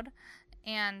loud.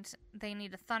 And they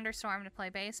need a thunderstorm to play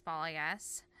baseball, I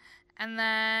guess. And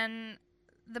then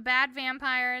the bad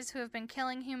vampires who have been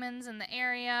killing humans in the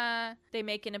area, they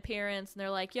make an appearance and they're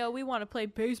like, yo, we want to play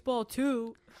baseball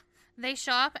too. They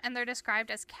show up and they're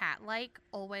described as cat-like,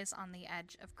 always on the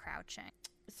edge of crouching.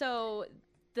 So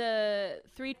the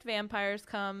 3 vampires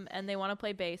come and they want to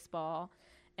play baseball.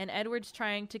 And Edward's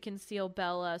trying to conceal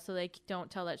Bella so they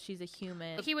don't tell that she's a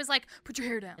human. He was like, put your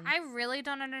hair down. I really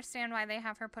don't understand why they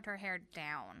have her put her hair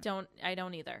down. I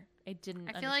don't either. I didn't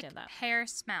understand that. I feel like hair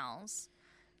smells.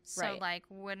 So, right. Like,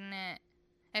 wouldn't it,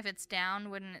 if it's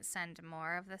down, wouldn't it send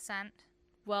more of the scent?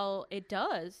 Well, it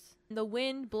does. The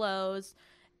wind blows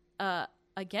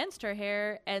against her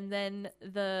hair, and then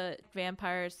the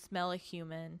vampires smell a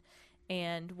human.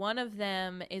 And one of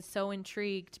them is so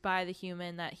intrigued by the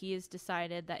human that he has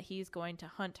decided that he's going to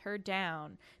hunt her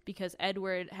down because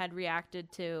Edward had reacted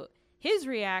to his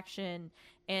reaction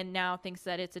and now thinks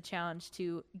that it's a challenge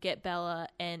to get Bella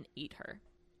and eat her.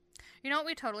 You know what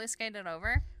we totally skated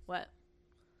over? What?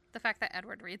 The fact that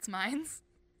Edward reads minds.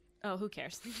 Oh, who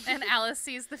cares? And Alice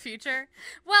sees the future.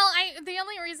 Well, the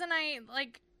only reason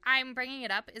I'm bringing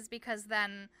it up is because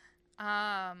then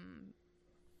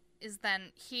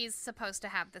he's supposed to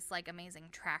have this, like, amazing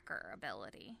tracker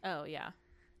ability. Oh, yeah.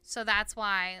 So that's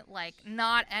why, like,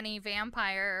 not any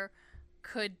vampire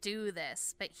could do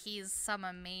this, but he's some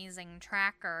amazing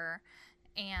tracker,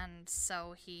 and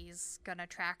so he's gonna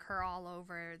track her all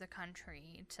over the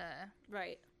country to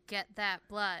get that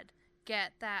blood.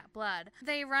 Get that blood.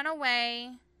 They run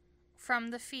away from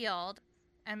the field,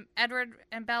 and Edward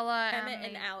and Bella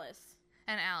and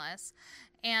Alice.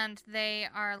 And they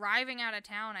are arriving out of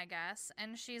town, I guess.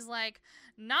 And she's like,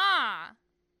 nah.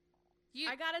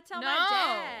 I gotta tell my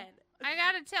dad. I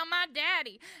gotta tell my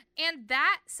daddy. And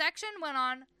that section went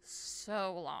on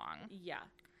so long. Yeah.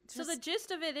 So the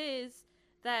gist of it is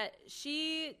that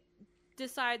she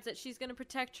decides that she's gonna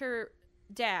protect her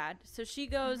dad. So she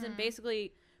goes and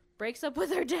basically breaks up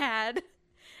with her dad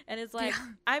and is like,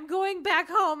 I'm going back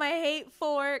home. I hate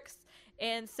forks.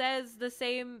 And says the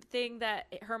same thing that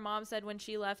her mom said when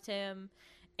she left him.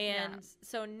 And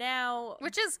so now...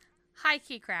 Which is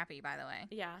high-key crappy, by the way.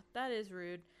 Yeah, that is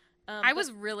rude. I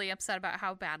was really upset about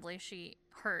how badly she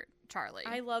hurt Charlie.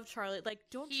 I love Charlie. Like,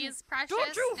 He's precious,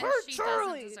 don't you hurt she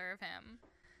Charlie! Doesn't deserve him.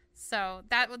 So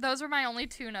those were my only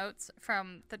 2 notes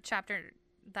from the chapter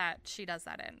that she does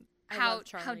that in. How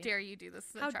dare you do this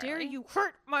to How Charlie? dare you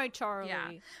hurt my Charlie? Yeah.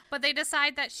 But they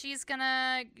decide that she's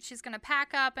gonna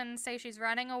pack up and say she's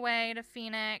running away to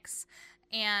Phoenix,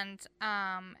 and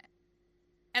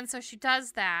so she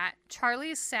does that.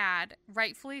 Charlie's sad,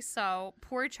 rightfully so.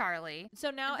 Poor Charlie.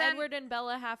 So now Edward and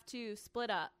Bella have to split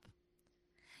up.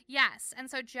 Yes,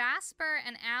 and so Jasper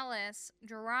and Alice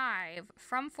drive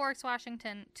from Forks,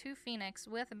 Washington to Phoenix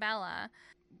with Bella.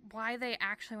 Why they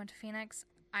actually went to Phoenix,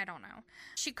 I don't know.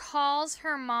 She calls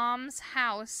her mom's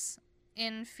house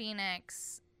in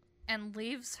Phoenix and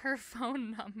leaves her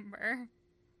phone number,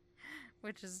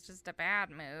 which is just a bad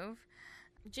move.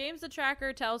 James the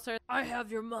tracker tells her, I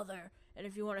have your mother, and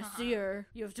if you want to see her,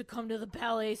 you have to come to the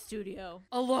ballet studio.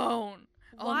 Alone.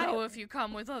 I'll know if you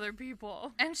come with other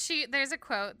people. And there's a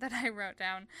quote that I wrote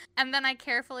down. And then I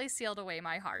carefully sealed away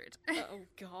my heart. Oh,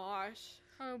 gosh.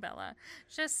 Oh, Bella.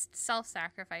 Just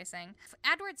self-sacrificing.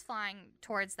 Edward's flying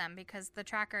towards them because the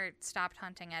tracker stopped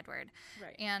hunting Edward.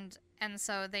 Right. And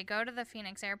so they go to the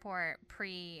Phoenix airport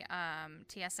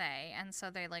pre-TSA. And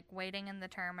so they're, like, waiting in the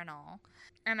terminal.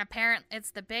 And apparently it's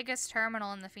the biggest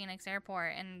terminal in the Phoenix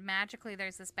airport. And magically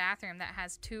there's this bathroom that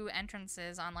has 2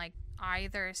 entrances on, like,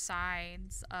 either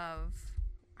sides of...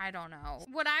 I don't know.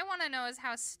 What I want to know is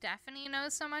how Stephanie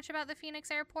knows so much about the Phoenix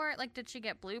airport. Like, did she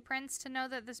get blueprints to know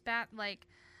that this No. Like,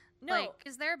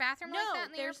 is there a bathroom like that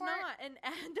in the there's airport? not. And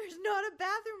there's not a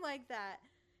bathroom like that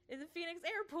in the Phoenix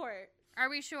airport. Are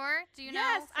we sure? Do you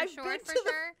Yes, know for I've sure? been For to the-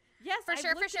 sure? Yes, For I've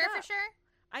sure, for looked it sure, up. for sure?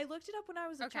 I looked it up when I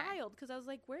was a Okay. child because I was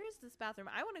like, where is this bathroom?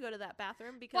 I want to go to that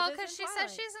bathroom because Well, it's because in she Twilight.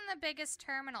 says she's in the biggest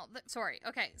terminal. Sorry.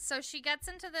 Okay, so she gets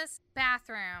into this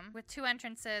bathroom with 2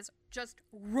 entrances, just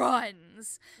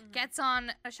runs, gets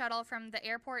on a shuttle from the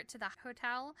airport to the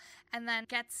hotel, and then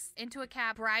gets into a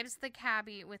cab, bribes the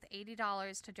cabbie with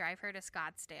 $80 to drive her to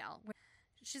Scottsdale.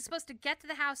 She's supposed to get to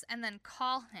the house and then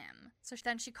call him. So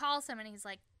then she calls him and he's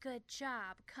like, good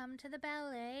job. Come to the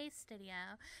ballet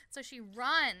studio. So she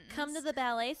runs. Come to the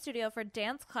ballet studio for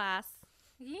dance class.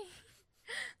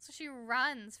 So she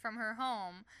runs from her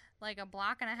home like a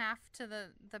block and a half to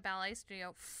the ballet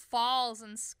studio, falls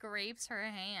and scrapes her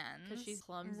hands. Because she's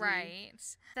clumsy. Right.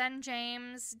 Then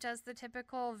James does the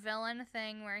typical villain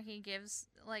thing where he goes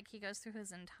through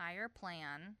his entire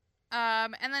plan.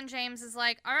 And then James is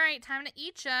like, all right, time to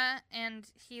eat ya. And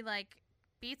he, like,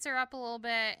 beats her up a little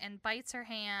bit and bites her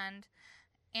hand.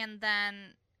 And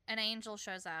then an angel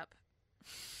shows up.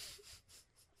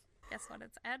 Guess what?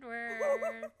 It's Edward.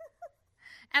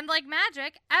 And like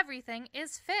magic, everything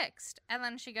is fixed. And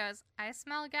then she goes, I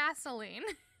smell gasoline.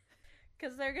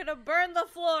 Because they're going to burn the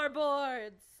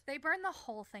floorboards. They burn the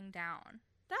whole thing down.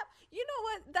 You know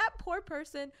what? That poor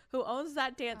person who owns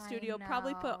that dance I studio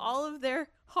probably put know. all of their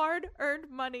hard-earned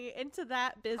money into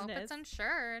that business. Hope it's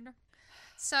insured.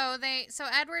 So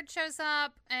Edward shows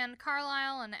up, and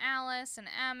Carlisle and Alice and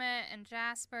Emmett and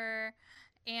Jasper,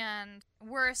 and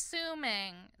we're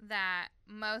assuming that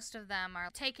most of them are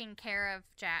taking care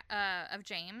of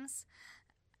James,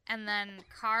 and then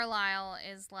Carlisle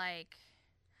is like,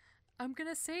 I'm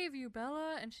gonna save you,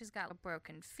 Bella, and she's got a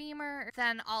broken femur.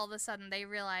 Then all of a sudden they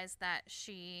realize that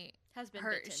she has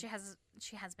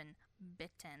been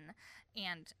bitten,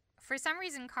 and for some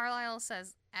reason Carlisle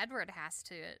says Edward has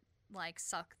to like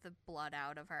suck the blood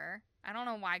out of her. I don't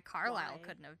know why Carlisle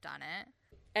couldn't have done it.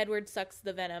 Edward sucks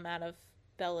the venom out of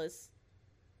Bella's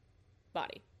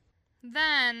body.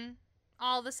 Then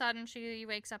all of a sudden she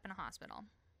wakes up in a hospital.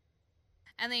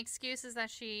 And the excuse is that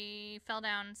she fell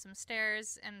down some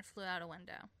stairs and flew out a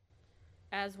window.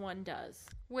 As one does.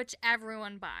 Which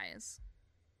everyone buys.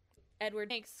 Edward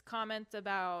makes comments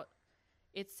about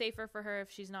it's safer for her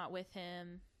if she's not with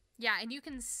him. Yeah, and you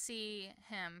can see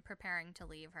him preparing to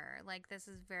leave her. Like, this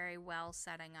is very well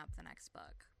setting up the next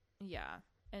book. Yeah.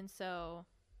 And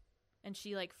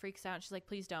she, like, freaks out. She's like,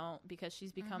 please don't, because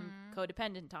she's become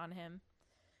codependent on him.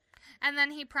 And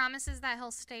then he promises that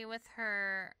he'll stay with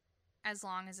her as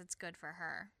long as it's good for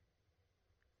her.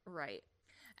 Right.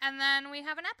 And then we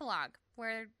have an epilogue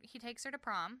where he takes her to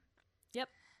prom. Yep.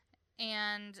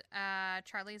 And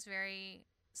Charlie's very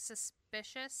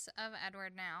suspicious of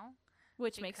Edward now.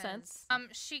 Which makes sense.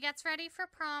 She gets ready for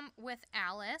prom with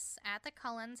Alice at the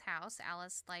Cullens' house.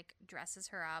 Alice, like, dresses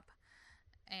her up.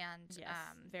 And yes,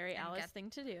 very Alice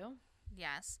thing to do.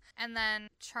 Yes. And then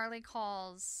Charlie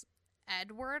calls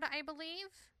Edward, I believe,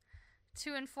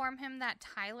 to inform him that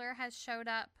Tyler has showed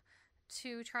up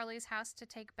to Charlie's house to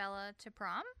take Bella to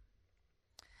prom.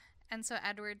 And so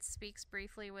Edward speaks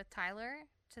briefly with Tyler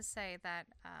to say that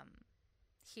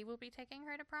he will be taking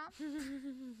her to prom.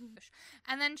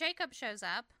 And then Jacob shows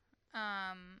up,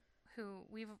 who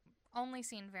we've only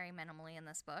seen very minimally in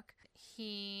this book.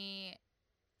 He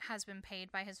has been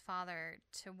paid by his father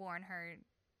to warn her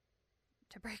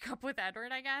to break up with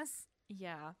Edward, I guess.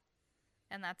 Yeah.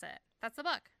 And that's it. That's the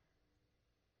book.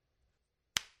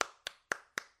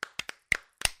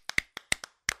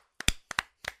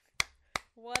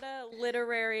 What a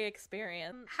literary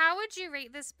experience. How would you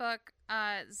rate this book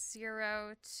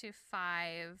 0 to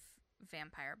 5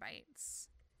 vampire bites?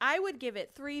 I would give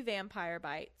it 3 vampire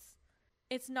bites.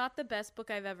 It's not the best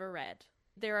book I've ever read.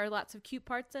 There are lots of cute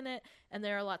parts in it, and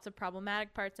there are lots of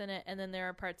problematic parts in it, and then there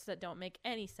are parts that don't make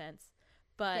any sense.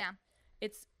 But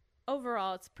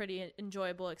overall, it's a pretty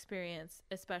enjoyable experience,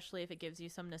 especially if it gives you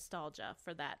some nostalgia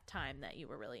for that time that you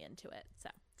were really into it. So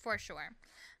for sure.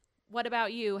 What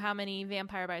about you? How many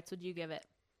vampire bites would you give it?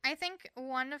 I think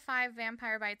 1 to 5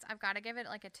 vampire bites, I've got to give it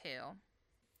like a 2.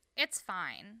 It's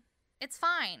fine. It's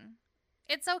fine.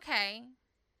 It's okay.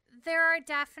 There are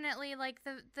definitely like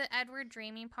the Edward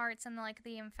dreamy parts and like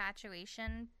the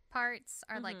infatuation parts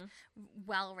are like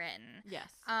well written.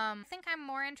 Yes. I think I'm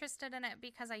more interested in it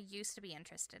because I used to be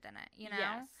interested in it, you know?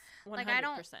 Yes. 100%. Like I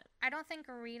don't think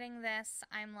reading this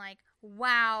I'm like,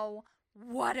 wow,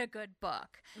 what a good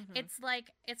book. It's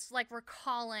like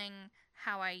recalling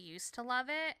how I used to love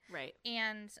it. Right.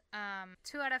 And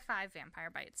 2 out of 5 vampire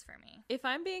bites for me. If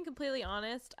I'm being completely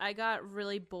honest, I got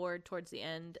really bored towards the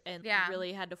end and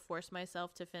really had to force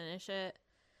myself to finish it.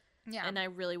 Yeah. And I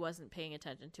really wasn't paying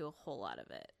attention to a whole lot of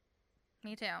it.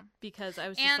 Me too. Because I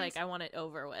was just like, I want it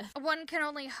over with. One can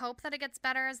only hope that it gets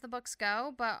better as the books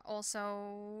go, but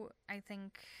also I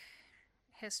think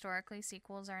historically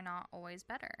sequels are not always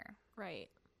better. Right.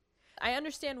 I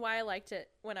understand why I liked it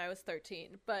when I was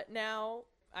 13, but now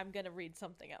I'm going to read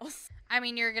something else. I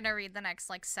mean, you're going to read the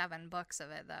next, 7 books of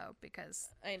it, though, because...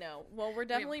 I know. Well, we're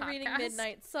definitely reading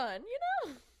Midnight Sun, you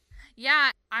know?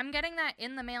 Yeah, I'm getting that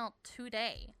in the mail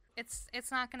today. It's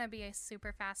not going to be a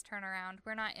super fast turnaround.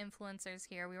 We're not influencers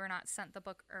here. We were not sent the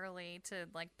book early to,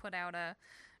 put out a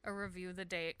review the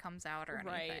day it comes out or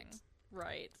anything.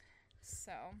 Right.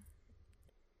 So,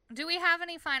 do we have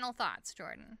any final thoughts,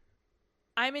 Jordan?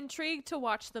 I'm intrigued to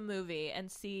watch the movie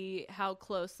and see how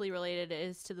closely related it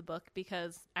is to the book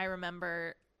because I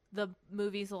remember the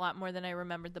movies a lot more than I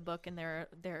remembered the book, and there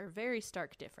are very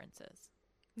stark differences.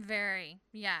 Very.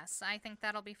 Yes. I think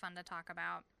that'll be fun to talk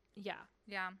about. Yeah.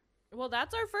 Yeah. Well,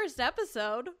 that's our first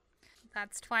episode.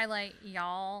 That's Twilight,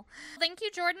 y'all. Thank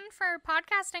you, Jordan, for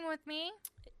podcasting with me.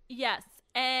 Yes.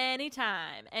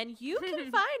 Anytime. And you can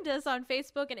find us on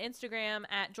Facebook and Instagram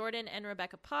at Jordan and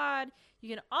Rebecca Pod. You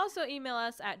can also email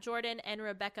us at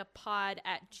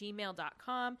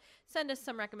jordanandrebeccapod@gmail.com. Send us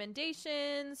some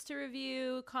recommendations to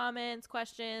review, comments,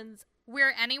 questions.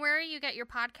 We're anywhere you get your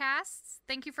podcasts.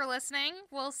 Thank you for listening.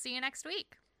 We'll see you next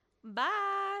week.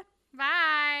 Bye.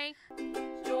 Bye.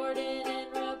 Jordan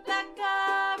and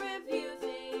Rebecca.